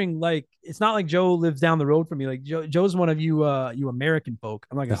was wondering, like, it's not like Joe lives down the road from me. Like, Joe's one of you American folk.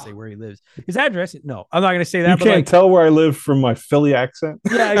 I'm not gonna say where he lives. His address? No, I'm not gonna say that. You can't tell where I live from my Philly accent.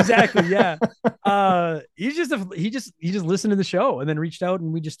 Yeah, exactly. Yeah. He just listened to the show and then reached out,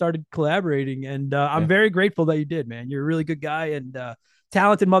 and we just started collaborating. And I'm very grateful that you did, man. You're a really good guy and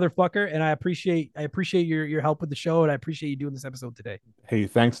talented motherfucker, and I appreciate your help with the show, and I appreciate you doing this episode today. Hey,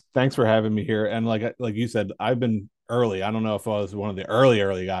 thanks for having me here. And like you said, I've been early. I don't know if I was one of the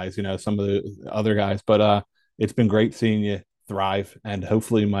early guys, some of the other guys, but it's been great seeing you thrive, and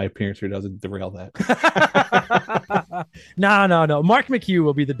hopefully my appearance here doesn't derail that. No. Mark McHugh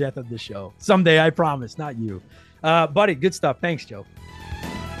will be the death of the show someday, I promise, not you. Buddy, good stuff. Thanks, Joe.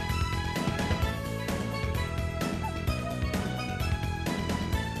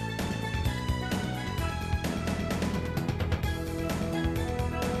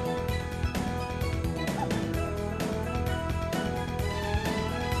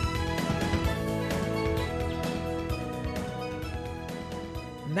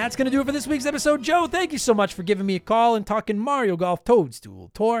 And that's going to do it for this week's episode. Joe, thank you so much for giving me a call and talking Mario Golf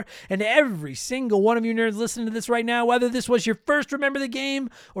Toadstool Tour. And to every single one of you nerds listening to this right now, whether this was your first Remember the Game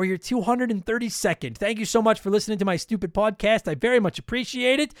or your 232nd, thank you so much for listening to my stupid podcast. I very much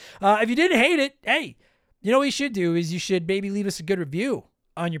appreciate it. If you didn't hate it, hey, you know what you should do is you should maybe leave us a good review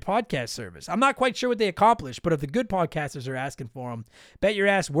on your podcast service. I'm not quite sure what they accomplished, but if the good podcasters are asking for them, bet your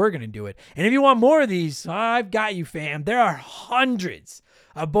ass we're going to do it. And if you want more of these, I've got you, fam. There are hundreds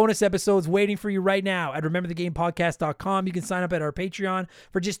of bonus episodes waiting for you right now at rememberthegamepodcast.com. You can sign up at our Patreon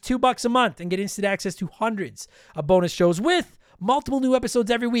for just $2 a month and get instant access to hundreds of bonus shows with multiple new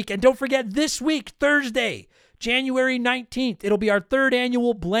episodes every week. And don't forget, this week, Thursday, January 19th, it'll be our third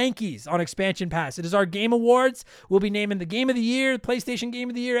annual Blankies on Expansion Pass. It is our Game Awards. We'll be naming the Game of the Year, PlayStation Game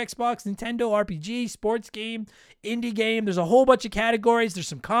of the Year, Xbox, Nintendo, RPG, Sports Game, Indie Game. There's a whole bunch of categories. There's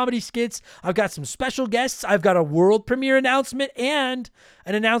some comedy skits. I've got some special guests. I've got a world premiere announcement and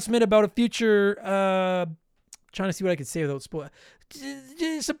an announcement about a future, trying to see what I could say without spoil,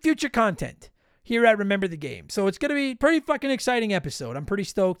 some future content here at Remember the Game. So it's going to be a pretty fucking exciting episode. I'm pretty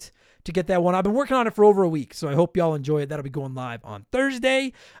stoked to get that one. I've been working on it for over a week, so I hope y'all enjoy it. That'll be going live on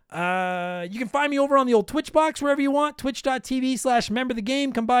Thursday. You can find me over on the old Twitch box wherever you want,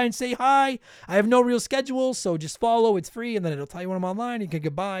 twitch.tv/rememberthegame. Come by and say hi. I have no real schedule, so just follow. It's free, and then it'll tell you when I'm online. You can go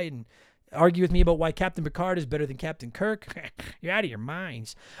by and argue with me about why Captain Picard is better than Captain Kirk. You're out of your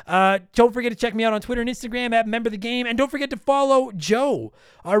minds. Don't forget to check me out on Twitter and Instagram at Remember the Game. And don't forget to follow Joe,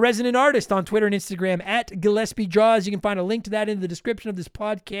 our resident artist, on Twitter and Instagram at Gillespie Draws. You can find a link to that in the description of this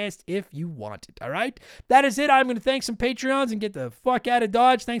podcast if you want it. All right? That is it. I'm going to thank some Patreons and get the fuck out of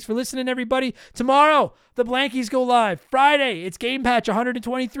Dodge. Thanks for listening, everybody. Tomorrow, the Blankies go live. Friday, it's Game Patch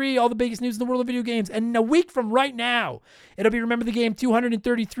 123, all the biggest news in the world of video games. And a week from right now, it'll be Remember the Game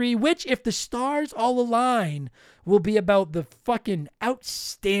 233, which, if the stars all align, will be about the fucking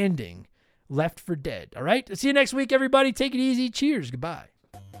outstanding Left 4 Dead. All right? See you next week, everybody. Take it easy. Cheers. Goodbye.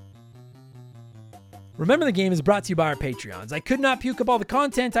 Remember the Game is brought to you by our Patreons. I could not puke up all the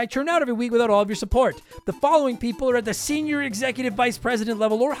content I churn out every week without all of your support. The following people are at the senior executive vice president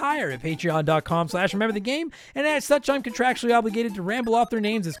level or higher at patreon.com/rememberthegame, and as such, I'm contractually obligated to ramble off their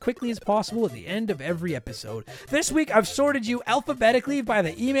names as quickly as possible at the end of every episode. This week, I've sorted you alphabetically by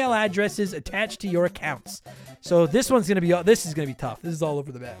the email addresses attached to your accounts. So this is going to be tough. This is all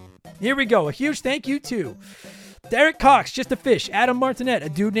over the map. Here we go. A huge thank you to Derek Cox, Just a Fish, Adam Martinet, A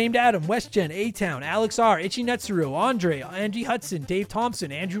Dude Named Adam, WestGen, A-Town, Alex R, Itchy Nutsuru, Andre, Angie Hudson, Dave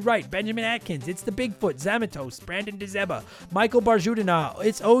Thompson, Andrew Wright, Benjamin Atkins, It's the Bigfoot, Zamatos, Brandon DeZeba, Michael Barjudina,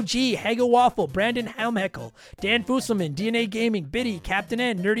 It's OG, Hago Waffle, Brandon Helmheckel, Dan Fusselman, DNA Gaming, Biddy, Captain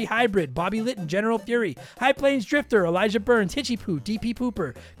N, Nerdy Hybrid, Bobby Litton, General Fury, High Plains Drifter, Elijah Burns, Hitchy Poo, DP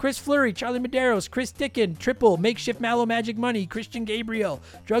Pooper, Chris Fleury, Charlie Medeiros, Chris Dickin, Triple, Makeshift Mallow Magic Money, Christian Gabriel,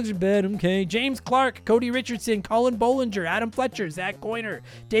 Drugs Are Bad, okay, James Clark, Cody Richardson, Colin Bollinger, Adam Fletcher, Zach Coiner,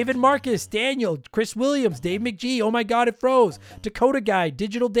 David Marcus, Daniel, Chris Williams, Dave McGee, Oh My God It Froze, Dakota Guy,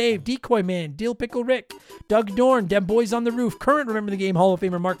 Digital Dave, Decoy Man, Dill Pickle Rick, Doug Dorn, Dem Boys on the Roof, current Remember the Game Hall of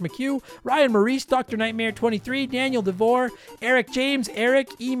Famer Mark McHugh, Ryan Maurice, Dr. Nightmare 23, Daniel DeVore, Eric James, Eric,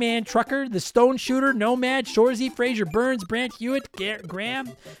 E-Man Trucker, The Stone Shooter, Nomad, Shorzy, Fraser Burns, Brant Hewitt,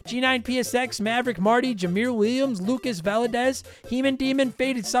 Graham, G9PSX, Maverick Marty, Jameer Williams, Lucas Valadez, Heman Demon,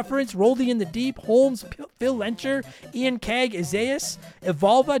 Faded Sufferance, Roldy in the Deep, Holmes, Phil Lencher, Ian Kag, Isaias,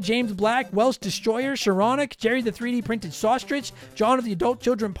 Evolva, James Black, Welsh Destroyer, Sharonic, Jerry the 3D Printed Saustrich, John of the Adult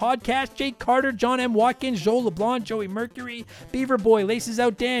Children Podcast, Jake Carter, John M. Watkins, Joel LeBlanc, Joey Mercury, Beaver Boy, Laces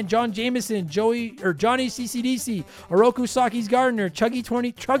Out Dan, John Jameson, Johnny CCDC, Oroku Saki's Gardener, Chugger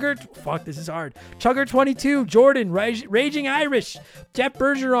 22, Jordan, Raging Irish, Jeff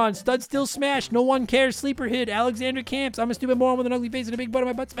Bergeron, Stud Still Smash, No One Cares, Sleeper Hid, Alexander Camps, I'm a Stupid Moron with an Ugly Face and a Big Butt on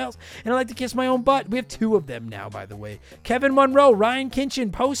my butt smells, and I like to kiss my own butt. We have 2 of them now, by the way. Kevin Monroe, Ryan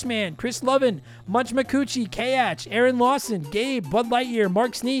Kinchin, Postman, Chris Lovin, Munch Makuchi, Kayach, Aaron Lawson, Gabe, Bud Lightyear,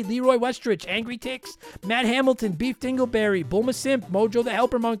 Mark Sneed, Leroy Westrich, Angry Ticks, Matt Hamilton, Beef Dingleberry, Bulma Simp, Mojo the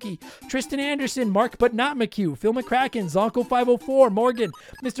Helper Monkey, Tristan Anderson, Mark But Not McHugh, Phil McCracken, Zonko 504, Morgan,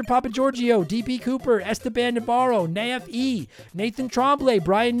 Mr. Papa Giorgio, DP Cooper, Esteban Navarro, Naf E, Nathan Tremblay,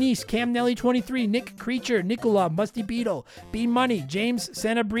 Brian Neese, Cam Nelly 23, Nick Creature, Nicola, Musty Beetle, B Money, James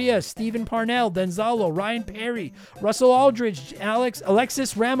Sanabria, Stephen Parnell, Denzalo, Ryan Perry, Russell Aldridge,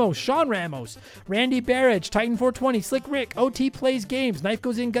 Alexis Ramos, Sean Ramos, Randy Barrage, Titan 420, Slick Rick, OT Plays Games, Knife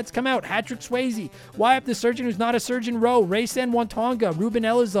Goes In, Guts Come Out, Hatrick Swayze, Wyatt the Surgeon Who's Not a Surgeon Rowe, Ray San Wantonga, Ruben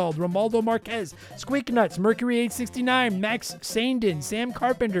Elizalde, Romaldo Marquez, Squeak Nuts, Mercury 869, Max Sandin, Sam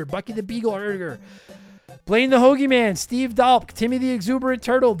Carpenter, Bucky the Beagle Herder, Blaine the Hoagie Man, Steve Dalp, Timmy the Exuberant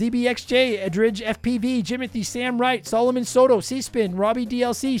Turtle, DBXJ, Edridge FPV, Jimothy, Sam Wright, Solomon Soto, C-Spin, Robbie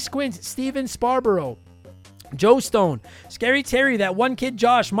DLC, Squint, Steven Sparborough, Joe Stone, Scary Terry, That One Kid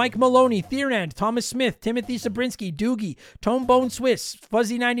Josh, Mike Maloney, Theorand, Thomas Smith, Timothy Sabrinsky, Doogie, Tone Bone Swiss,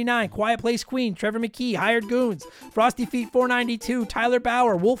 Fuzzy99, Quiet Place Queen, Trevor McKee, Hired Goons, Frosty Feet 492, Tyler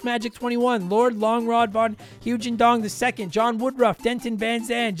Bauer, Wolf Magic 21, Lord Longrod Von Hugen Dong II, John Woodruff, Denton Van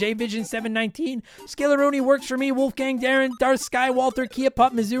Zandt, J Vision 719, Skilleroni Works for Me, Wolfgang Darren, Darth Sky, Walter, Kia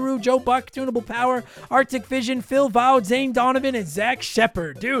Pup, Mizuru, Joe Buck, Tunable Power, Arctic Vision, Phil Vowd, Zane Donovan, and Zach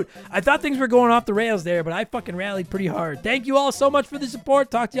Shepard. Dude, I thought things were going off the rails there, but I fucking rallied pretty hard. Thank you all so much for the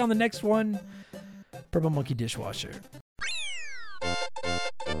support. Talk to you on the next one. Purple Monkey Dishwasher.